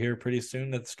Curry here pretty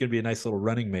soon, that's going to be a nice little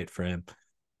running mate for him.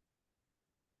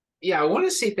 Yeah, I want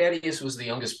to say Thaddeus was the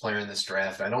youngest player in this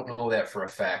draft. I don't know that for a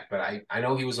fact, but I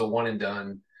know he was a one and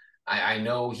done. I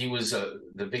know he was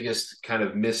the biggest kind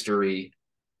of mystery,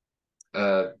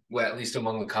 at least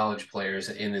among the college players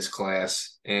in this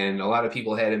class. And a lot of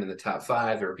people had him in the top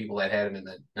 5. There were people that had him in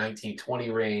the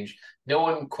 19-20 range. No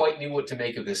one quite knew what to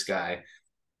make of this guy.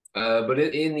 But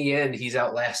in the end, he's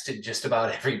outlasted just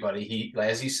about everybody.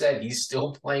 As you said, he's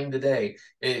still playing today.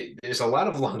 There's a lot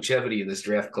of longevity in this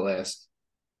draft class.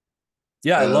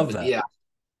 Yeah, I love but that. Yeah,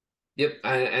 yep.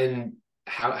 And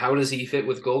how does he fit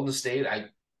with Golden State?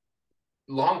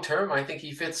 Long term, I think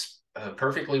he fits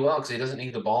perfectly well because he doesn't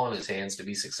need the ball in his hands to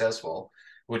be successful,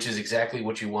 which is exactly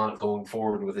what you want going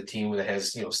forward with a team that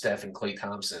has Steph and Klay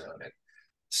Thompson on it.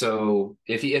 So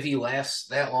if he lasts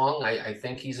that long, I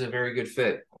think he's a very good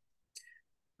fit.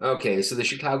 Okay, so the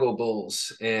Chicago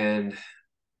Bulls, and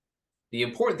the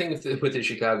important thing with the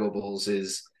Chicago Bulls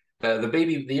is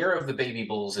the era of the baby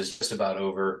Bulls is just about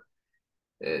over.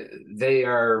 They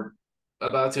are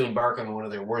about to embark on one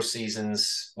of their worst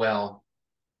seasons. Well,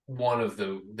 one of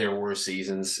their worst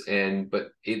seasons, but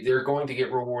they're going to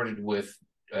get rewarded with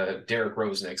Derrick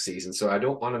Rose next season. So I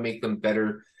don't want to make them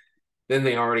better than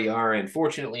they already are. And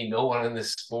fortunately, no one on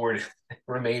this board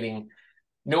remaining.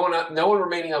 No one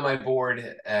remaining on my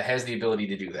board has the ability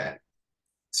to do that.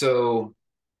 So,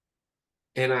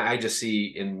 and I just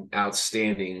see an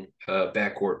outstanding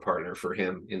backcourt partner for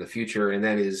him in the future, and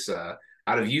that is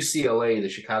out of UCLA, the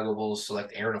Chicago Bulls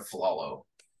select Aaron Aflalo.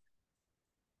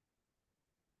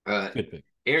 Aaron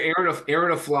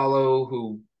Aflalo,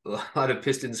 who a lot of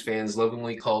Pistons fans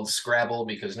lovingly called Scrabble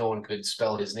because no one could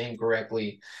spell his name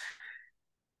correctly.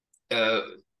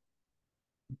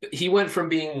 He went from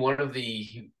being one of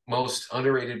the most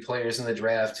underrated players in the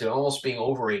draft to almost being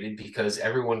overrated because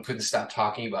everyone couldn't stop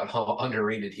talking about how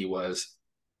underrated he was.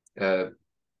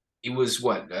 He was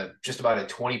just about a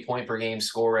 20-point per game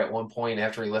scorer at one point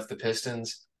after he left the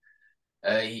Pistons.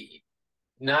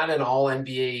 Not an all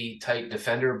NBA type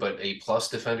defender, but a plus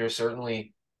defender,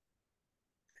 certainly.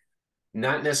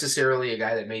 Not necessarily a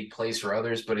guy that made plays for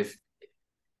others, but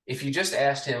if you just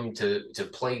asked him to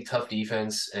play tough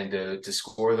defense and to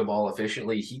score the ball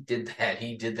efficiently, he did that.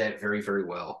 He did that very, very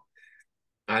well.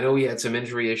 I know he had some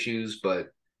injury issues, but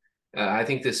I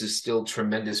think this is still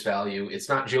tremendous value. It's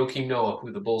not Joakim Noah,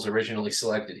 who the Bulls originally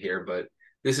selected here, but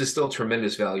this is still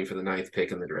tremendous value for the 9th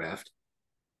pick in the draft.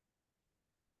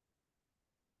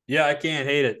 Yeah, I can't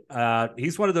hate it.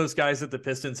 He's one of those guys that the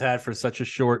Pistons had for such a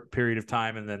short period of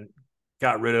time and then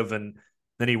got rid of, and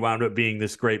then he wound up being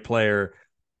this great player.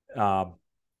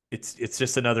 It's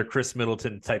just another Chris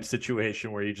Middleton type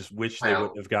situation where you just wish they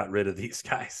wouldn't have got rid of these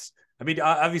guys. I mean,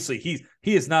 obviously he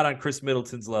is not on Chris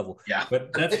Middleton's level. Yeah,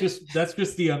 but that's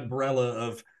just the umbrella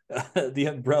of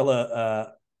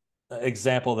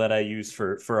example that I use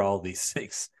for all these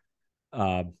things.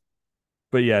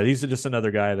 But yeah, he's just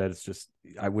another guy that is just.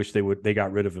 I wish they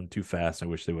got rid of him too fast. I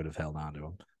wish they would have held on to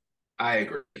him. I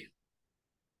agree.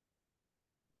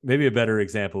 Maybe a better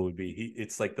example would be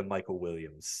it's like the Michael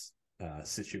Williams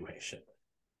situation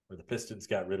where the Pistons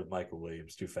got rid of Michael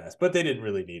Williams too fast, but they didn't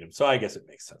really need him. So I guess it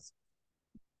makes sense.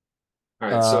 All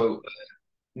right. So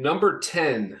number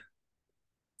 10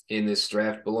 in this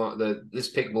draft this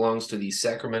pick belongs to the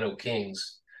Sacramento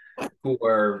Kings, who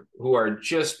are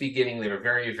just beginning their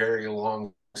very, very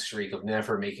long streak of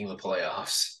never making the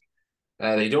playoffs.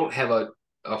 They don't have a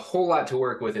whole lot to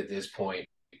work with at this point.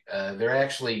 They're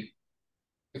actually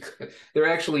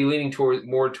leaning towards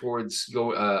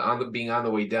being on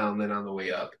the way down than on the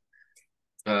way up.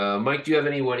 Mike, do you have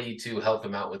anybody to help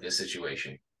them out with this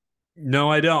situation?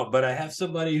 No, I don't, but I have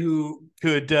somebody who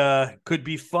could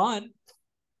be fun.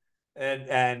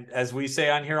 And as we say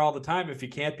on here all the time, if you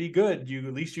can't be good,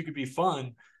 at least you could be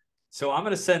fun. So I'm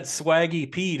going to send Swaggy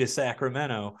P to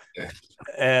Sacramento,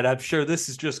 and I'm sure this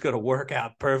is just going to work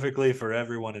out perfectly for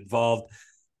everyone involved.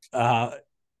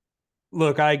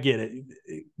 Look, I get it.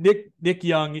 Nick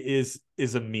Young is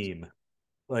a meme.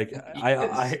 Like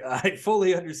I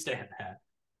fully understand that,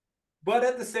 but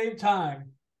at the same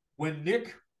time, when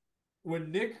Nick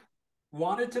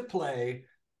wanted to play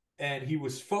and he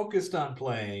was focused on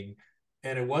playing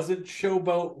and it wasn't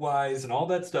showboat wise and all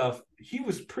that stuff, he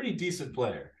was a pretty decent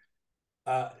player.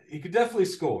 He could definitely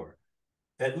score.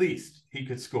 At least he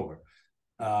could score.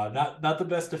 Not the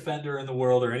best defender in the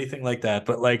world or anything like that,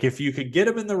 but like if you could get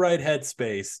him in the right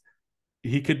headspace,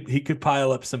 he could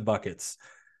pile up some buckets.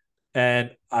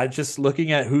 And I just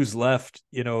looking at who's left,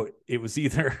 it was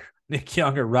either Nick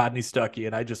Young or Rodney Stuckey,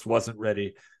 and I just wasn't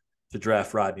ready to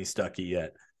draft Rodney Stuckey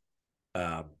yet.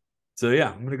 So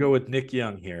yeah, I'm going to go with Nick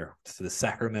Young here to the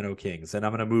Sacramento Kings, and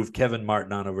I'm going to move Kevin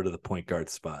Martin on over to the point guard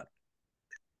spot.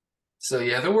 So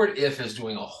yeah, the word "if" is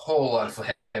doing a whole lot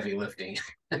of heavy lifting.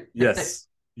 Yes.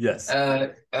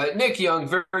 Nick Young,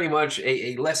 very much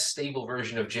a less stable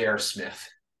version of J.R. Smith.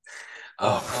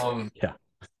 Yeah.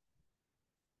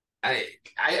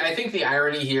 I think the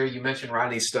irony here, you mentioned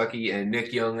Rodney Stuckey and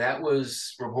Nick Young. That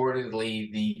was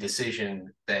reportedly the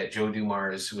decision that Joe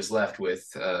Dumars was left with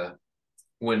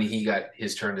when he got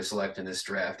his turn to select in this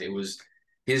draft. It was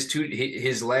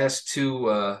his last two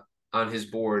on his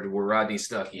board were Rodney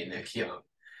Stuckey and Nick Young.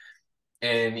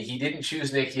 And he didn't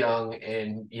choose Nick Young.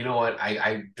 And you know what?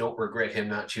 I don't regret him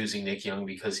not choosing Nick Young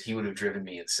because he would have driven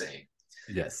me insane.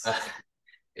 Yes.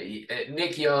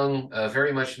 Nick Young,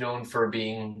 very much known for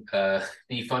being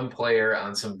the fun player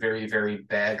on some very, very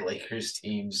bad Lakers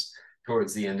teams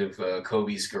towards the end of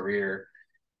Kobe's career.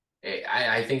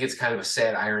 I think it's kind of a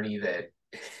sad irony that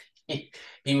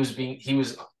he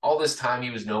was all this time he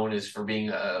was known as for being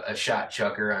a shot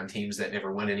chucker on teams that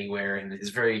never went anywhere. And his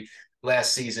very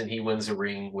last season, he wins a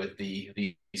ring with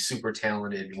the super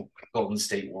talented Golden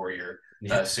State Warrior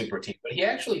super team. But he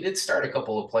actually did start a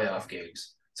couple of playoff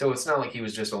games. So it's not like he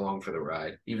was just along for the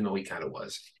ride, even though he kind of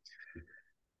was.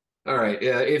 All right.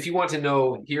 If you want to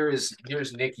know, here's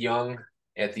Nick Young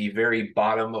at the very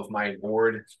bottom of my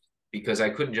board because I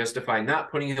couldn't justify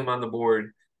not putting him on the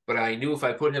board, but I knew if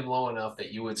I put him low enough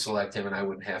that you would select him and I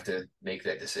wouldn't have to make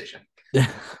that decision. You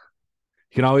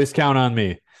can always count on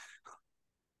me.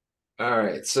 All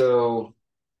right. So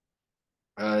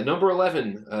number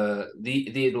 11,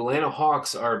 the Atlanta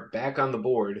Hawks are back on the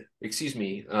board. Excuse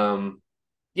me.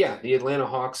 The Atlanta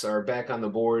Hawks are back on the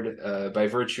board by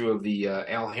virtue of the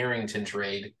Al Harrington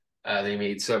trade they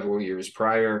made several years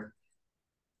prior.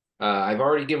 I've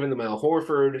already given them Al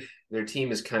Horford. Their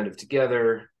team is kind of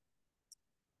together.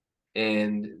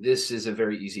 And this is a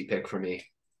very easy pick for me.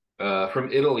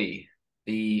 From Italy,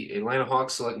 the Atlanta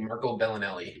Hawks select Marco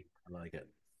Bellinelli. I like it.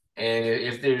 And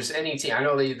if there's any team, I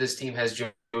know this team has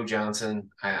Joe Johnson.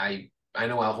 I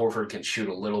know Al Horford can shoot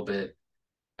a little bit.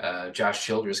 Josh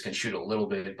Childress can shoot a little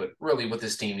bit, but really what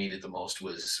this team needed the most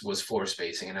was floor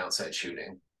spacing and outside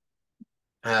shooting,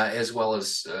 as well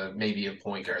as maybe a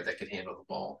point guard that could handle the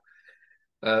ball.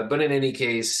 But in any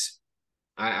case,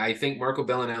 I think Marco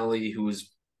Bellinelli, who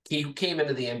came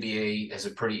into the NBA as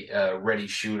a pretty ready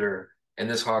shooter, and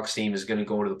this Hawks team is going to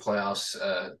go into the playoffs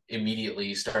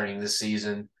immediately starting this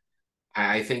season.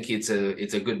 I think it's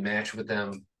a good match with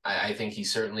them. I think he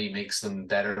certainly makes them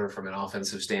better from an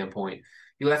offensive standpoint.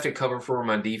 You'll have to cover for him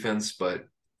on defense, but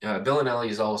Bellinelli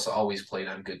has also always played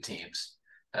on good teams.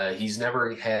 He's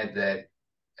never had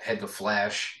the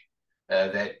flash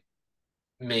that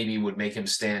maybe would make him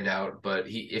stand out. But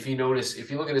if you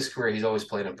look at his career, he's always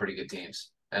played on pretty good teams.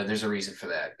 There's a reason for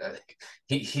that.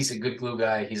 He's a good glue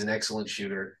guy. He's an excellent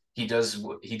shooter. He does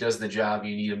the job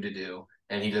you need him to do,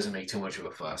 and he doesn't make too much of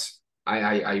a fuss.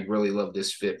 I really love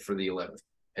this fit for the 11th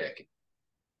pick.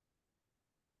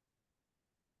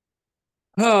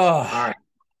 Oh. All right.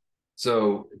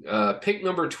 So pick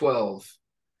number 12.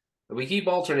 We keep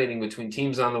alternating between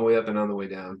teams on the way up and on the way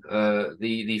down.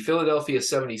 The Philadelphia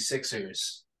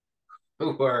 76ers,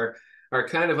 who are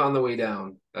kind of on the way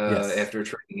down after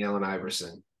trading Allen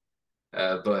Iverson.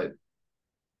 But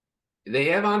they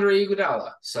have Andre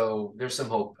Iguodala, so there's some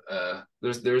hope.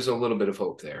 There's a little bit of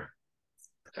hope there.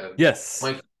 Yes.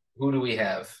 Mike, who do we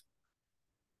have?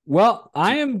 Well,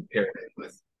 I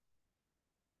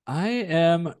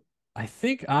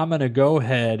think I'm going to go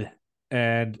ahead,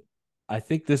 and I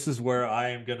think this is where I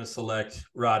am going to select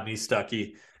Rodney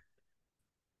Stuckey.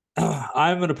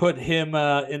 I'm going to put him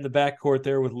in the backcourt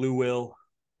there with Lou Will,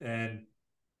 and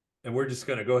we're just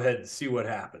going to go ahead and see what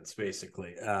happens,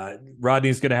 basically.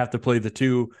 Rodney's going to have to play the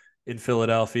two in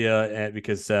Philadelphia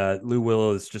because Lou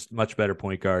Will is just much better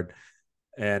point guard.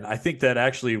 And I think that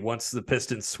actually once the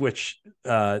Pistons switch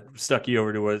Stuckey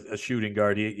over to a shooting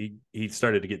guard, he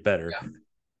started to get better.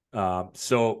 Yeah.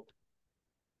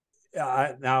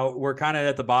 Now we're kind of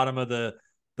at the bottom of the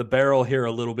barrel here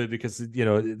a little bit because,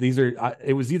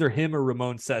 it was either him or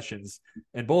Ramon Sessions,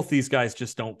 and both these guys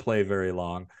just don't play very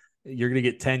long. You're going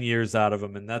to get 10 years out of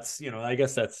them. And that's, I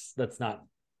guess that's not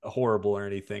horrible or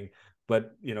anything,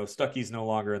 but Stuckey's no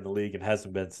longer in the league and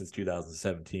hasn't been since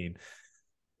 2017.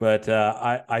 But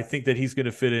I think that he's going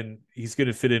to fit in. He's going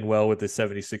to fit in well with the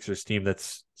 76ers team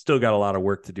that's still got a lot of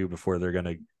work to do before they're going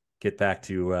to get back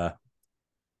to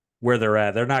where they're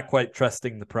at. They're not quite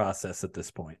trusting the process at this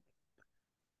point.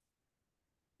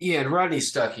 Yeah, and Rodney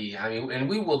Stuckey. And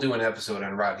we will do an episode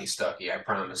on Rodney Stuckey. I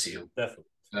promise you.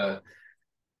 Definitely.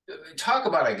 Talk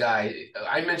about a guy.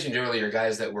 I mentioned earlier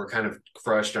guys that were kind of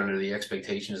crushed under the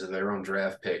expectations of their own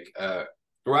draft pick.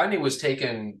 Rodney was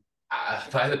taken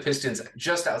by the Pistons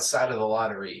just outside of the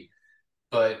lottery,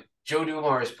 but Joe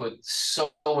Dumars put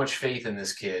so much faith in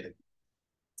this kid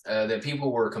that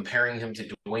people were comparing him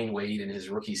to Dwayne Wade in his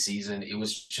rookie season. It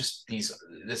was just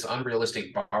this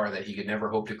unrealistic bar that he could never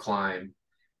hope to climb.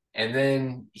 And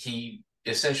then he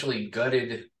essentially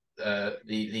gutted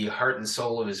the heart and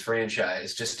soul of his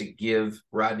franchise just to give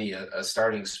Rodney a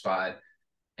starting spot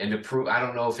and to prove. I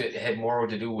don't know if it had more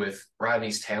to do with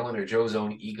Rodney's talent or Joe's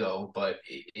own ego, but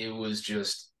it was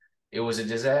a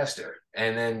disaster.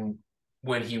 And then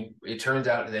when it turns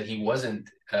out that he wasn't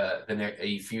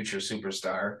a future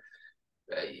superstar,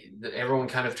 everyone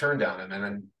kind of turned on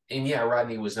him. And yeah,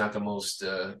 Rodney was not the most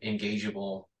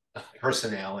engageable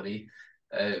personality.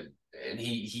 And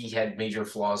he had major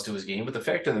flaws to his game. But the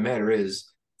fact of the matter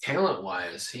is,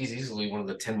 talent-wise, he's easily one of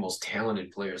the 10 most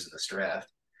talented players in this draft.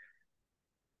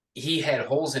 He had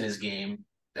holes in his game.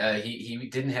 He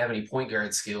didn't have any point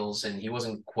guard skills, and he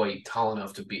wasn't quite tall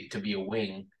enough to be a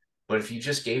wing. But if you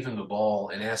just gave him the ball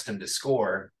and asked him to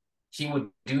score, he would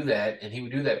do that, and he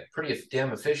would do that pretty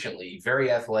damn efficiently.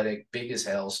 Very athletic, big as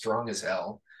hell, strong as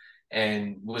hell,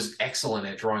 and was excellent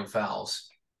at drawing fouls.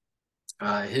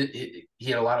 He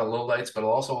had a lot of lowlights, but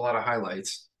also a lot of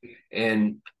highlights.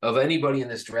 And of anybody in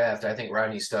this draft, I think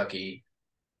Rodney Stuckey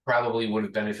probably would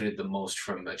have benefited the most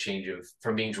from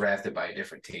from being drafted by a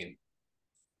different team.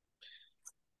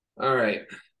 All right.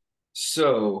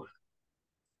 So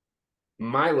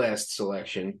my last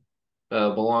selection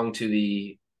belonged to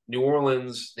the New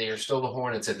Orleans. They are still the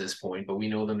Hornets at this point, but we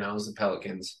know them now as the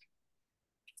Pelicans.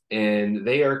 And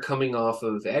they are coming off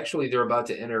of, actually, they're about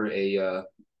to enter a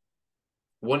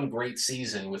one great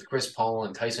season with Chris Paul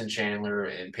and Tyson Chandler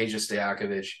and Peja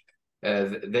Stojakovic.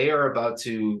 They are about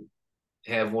to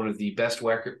have one of the best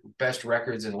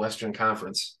records in Western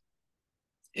Conference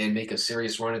and make a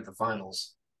serious run at the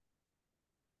finals.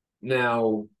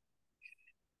 Now,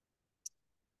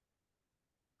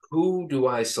 who do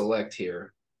I select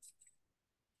here?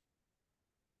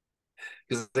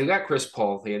 Because they got Chris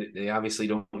Paul. They obviously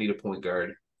don't need a point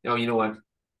guard. Oh, you know what?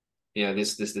 Yeah,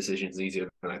 this decision is easier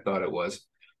than I thought it was.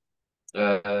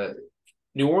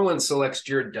 New Orleans selects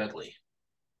Jared Dudley.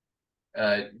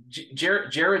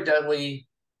 Jared Dudley,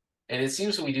 and it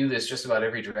seems we do this just about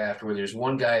every draft where there's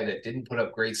one guy that didn't put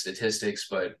up great statistics,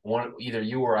 but either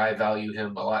you or I value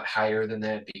him a lot higher than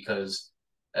that because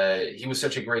he was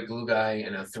such a great glue guy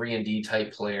and a 3-and-D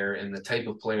type player and the type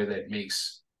of player that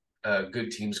makes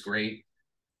good teams great.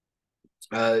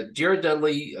 Jared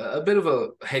Dudley, a bit of a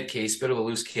head case, bit of a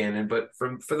loose cannon, but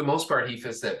for the most part, he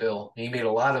fits that bill. He made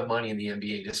a lot of money in the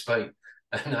NBA despite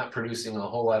not producing a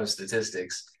whole lot of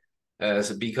statistics.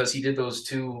 Because he did those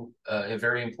two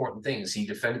very important things. He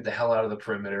defended the hell out of the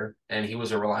perimeter, and he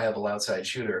was a reliable outside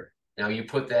shooter. Now, you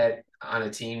put that on a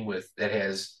team that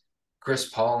has Chris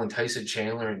Paul and Tyson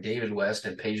Chandler and David West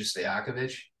and Peja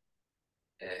Stojakovic.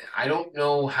 I don't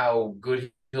know how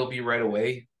good he'll be right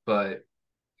away, but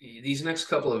these next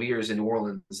couple of years in New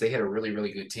Orleans, they had a really,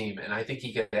 really good team, and I think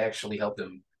he could actually help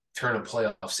them turn a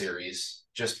playoff series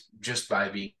just by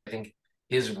being. I think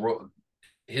his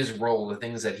role, the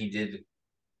things that he did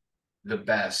the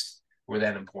best, were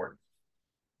that important.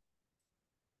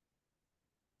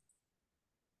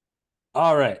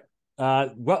 All right.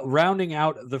 Well, rounding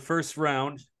out the first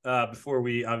round, before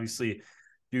we obviously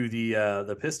do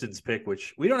the Pistons pick,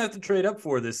 which we don't have to trade up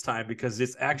for this time because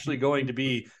it's actually going to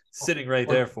be sitting right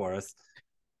there for us.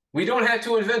 We don't have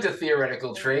to invent a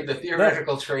theoretical trade. The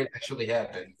theoretical trade actually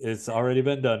happened. It's already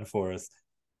been done for us.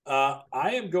 I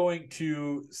am going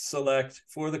to select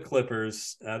for the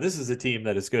Clippers. This is a team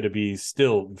that is going to be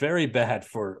still very bad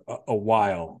for a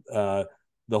while.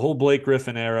 The whole Blake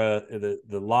Griffin era,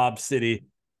 the Lob City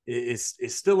is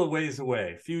still a ways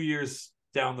away, a few years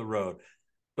down the road.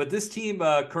 But this team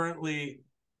currently,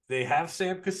 they have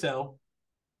Sam Cassell.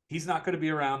 He's not going to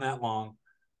be around that long.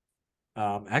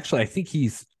 Actually, I think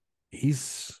he's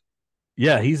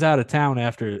out of town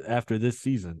after this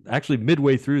season. Actually,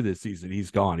 midway through this season,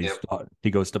 he's gone.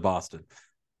 He goes to Boston.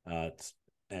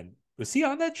 And was he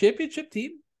on that championship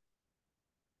team?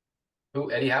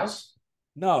 Who, Eddie House?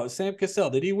 No, Sam Cassell.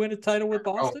 Did he win a title with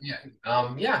Boston?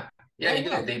 Yeah, he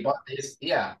did.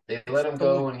 They let him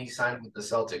go and he signed with the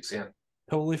Celtics. Yeah.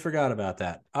 Totally forgot about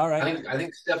that. All right. I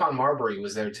think Stephon Marbury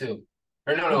was there too.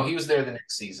 Or no, he was there the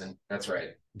next season. That's right.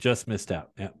 Just missed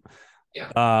out. Yeah.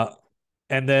 Yeah.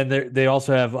 And then they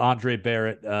also have Andre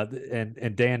Barrett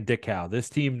and Dan Dickau. This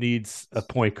team needs a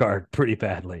point guard pretty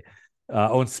badly.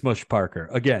 And Smush Parker.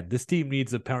 Again, this team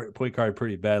needs a point guard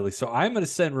pretty badly. So I'm going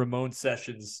to send Ramon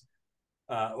Sessions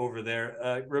over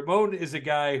there. Ramon is a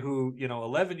guy who,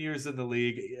 11 years in the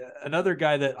league, another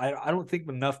guy that I don't think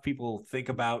enough people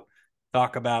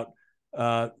talk about.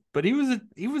 But he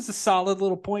was a solid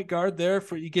little point guard there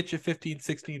you get you 15,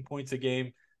 16 points a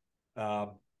game.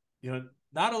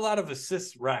 Not a lot of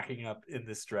assists racking up in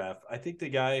this draft. I think the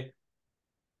guy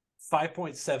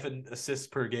 5.7 assists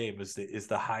per game is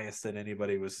the highest that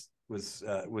anybody was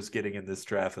getting in this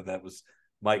draft, and that was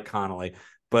Mike Connolly.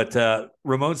 But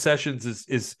Ramon Sessions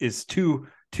is two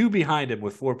behind him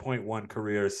with 4.1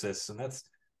 career assists, and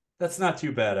that's not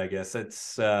too bad, I guess.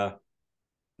 It's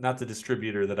not the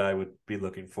distributor that I would be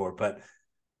looking for, but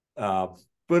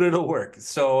it'll work.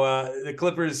 So the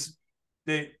Clippers,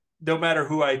 no matter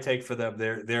who I take for them,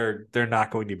 they're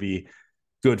not going to be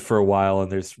good for a while,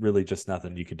 and there's really just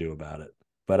nothing you can do about it.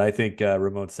 But I think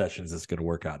Ramon Sessions is going to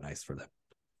work out nice for them.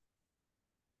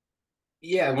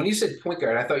 Yeah, when you said point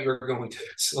guard, I thought you were going to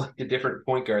select a different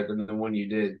point guard than the one you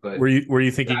did. But were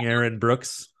you thinking Aaron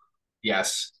Brooks?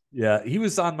 Yes. Yeah, he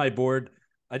was on my board.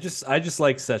 I just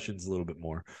like Sessions a little bit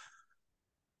more.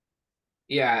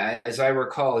 Yeah, as I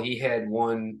recall, he had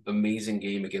one amazing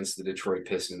game against the Detroit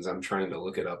Pistons. I'm trying to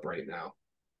look it up right now.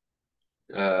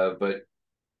 But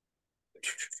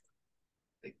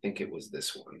I think it was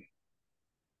this one.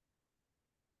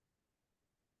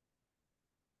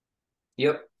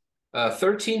 Yep.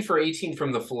 13 for 18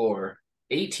 from the floor,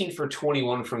 18 for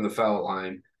 21 from the foul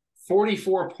line,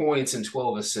 44 points and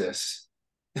 12 assists.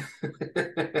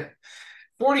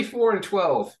 44 and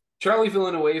 12. Charlie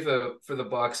Villanueva for the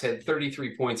Bucks had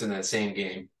 33 points in that same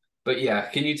game. But yeah,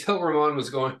 can you tell Ramon was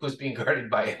being guarded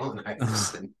by Allen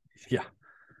Iverson? Yeah.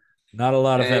 Not a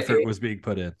lot of effort was being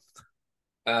put in.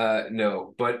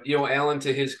 No, but Allen,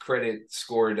 to his credit,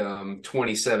 scored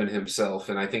 27 himself,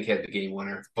 and I think had the game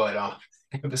winner. But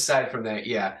aside from that,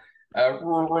 yeah,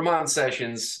 Ramon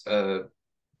Sessions,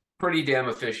 pretty damn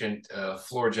efficient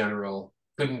floor general.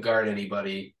 Couldn't guard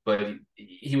anybody, but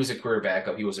he was a career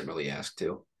backup. He wasn't really asked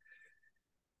to.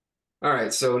 All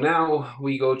right, so now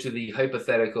we go to the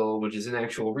hypothetical, which is an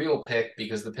actual real pick,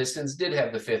 because the Pistons did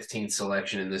have the 15th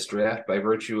selection in this draft by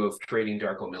virtue of trading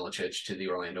Darko Milicic to the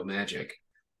Orlando Magic.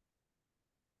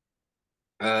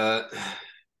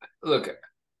 Look,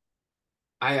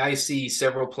 I see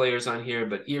several players on here,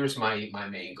 but here's my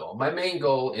main goal. My main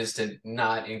goal is to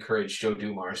not encourage Joe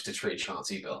Dumars to trade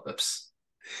Chauncey Billups.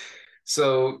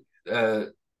 So,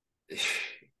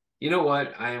 you know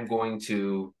what? I am going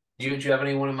to. Do you have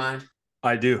anyone in mind?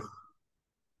 I do.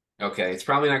 Okay, it's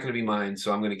probably not going to be mine,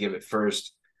 so I'm going to give it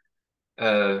first.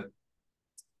 The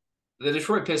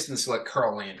Detroit Pistons select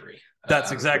Carl Landry.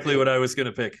 That's exactly what I was going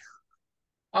to pick.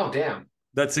 Oh, damn.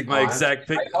 That's my exact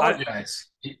pick. I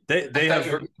apologize. They have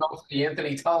the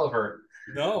Anthony Tolliver.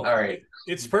 No. All right.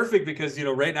 It's perfect because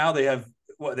right now they have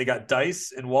they got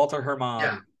Dice and Walter Herman.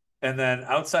 Yeah. And then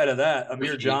outside of that,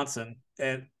 Amir Johnson.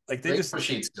 And they just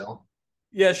Sheet still.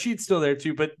 Yeah, Sheet's still there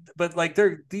too, but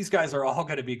these guys are all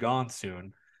going to be gone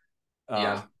soon.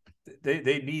 Yeah.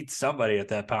 They need somebody at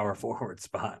that power forward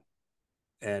spot.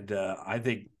 And I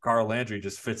think Carl Landry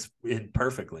just fits in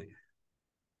perfectly.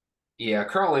 Yeah,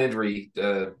 Carl Landry,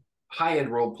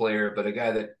 high-end role player, but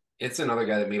it's another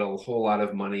guy that made a whole lot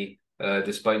of money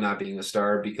despite not being a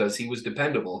star because he was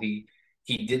dependable. He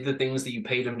did the things that you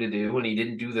paid him to do, and he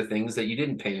didn't do the things that you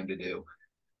didn't pay him to do.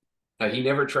 He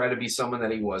never tried to be someone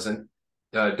that he wasn't.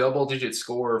 Double-digit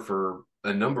scorer for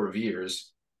a number of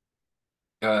years.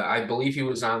 I believe he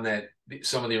was on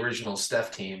some of the original Steph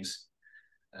teams.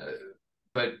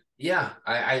 But yeah,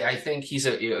 I think he's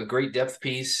a great depth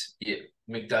piece.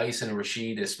 McDyess and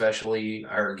Rashid especially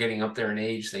are getting up there in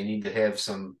age. They need to have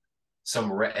some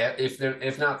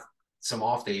if not some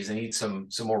off days, they need some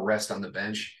more rest on the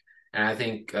bench. And I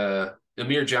think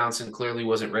Amir Johnson clearly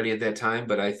wasn't ready at that time,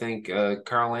 but I think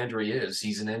Carl Landry is.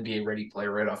 He's an NBA ready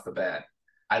player right off the bat.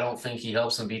 I don't think he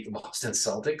helps them beat the Boston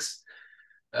Celtics,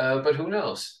 but who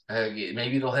knows?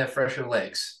 Maybe they'll have fresher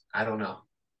legs. I don't know.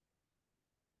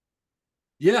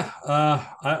 Yeah,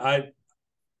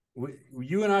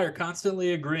 you and I are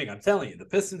constantly agreeing. I'm telling you, the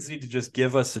Pistons need to just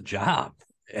give us a job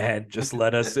and just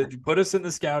let us put us in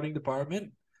the scouting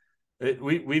department.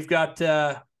 We've got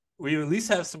we at least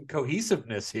have some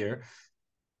cohesiveness here,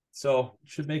 so it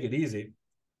should make it easy.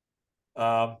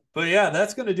 But yeah,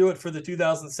 that's going to do it for the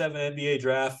 2007 NBA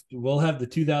draft. We'll have the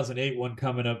 2008 one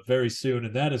coming up very soon,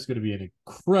 and that is going to be an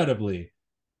incredibly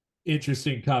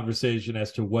interesting conversation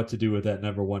as to what to do with that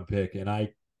number one pick. And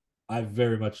I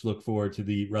very much look forward to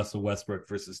the Russell Westbrook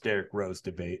versus Derrick Rose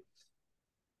debate.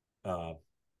 I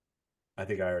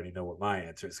think I already know what my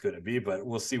answer is going to be, but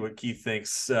we'll see what Keith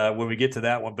thinks when we get to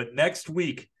that one. But next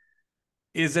week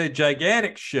is a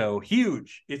gigantic show,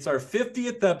 huge. It's our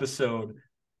 50th episode.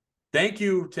 Thank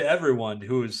you to everyone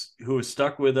who has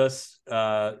stuck with us,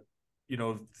 through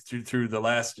the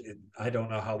last, I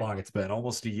don't know how long it's been,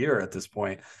 almost a year at this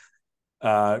point.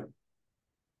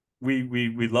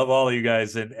 We love all of you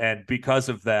guys, and because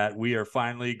of that, we are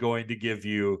finally going to give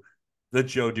you the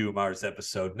Joe Dumars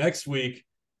episode next week.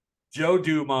 Joe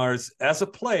Dumars as a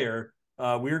player.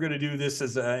 We're going to do this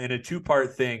as in a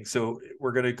 2-part thing. So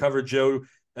we're going to cover Joe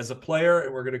as a player,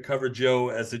 and we're going to cover Joe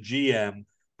as a GM.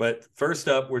 But first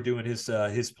up, we're doing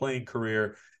his playing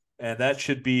career, and that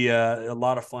should be a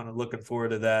lot of fun. I'm looking forward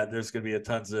to that. There's going to be a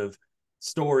tons of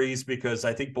stories because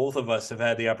I think both of us have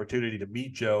had the opportunity to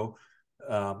meet Joe.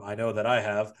 I know that I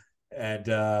have, and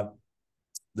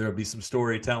there'll be some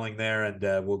storytelling there,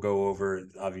 and we'll go over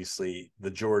obviously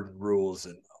the Jordan rules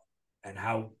and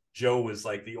how Joe was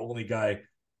like the only guy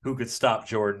who could stop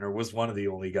Jordan, or was one of the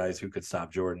only guys who could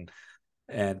stop Jordan.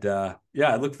 And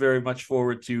I look very much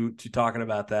forward to talking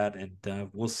about that. And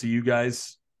we'll see you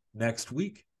guys next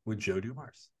week with Joe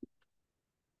Dumars.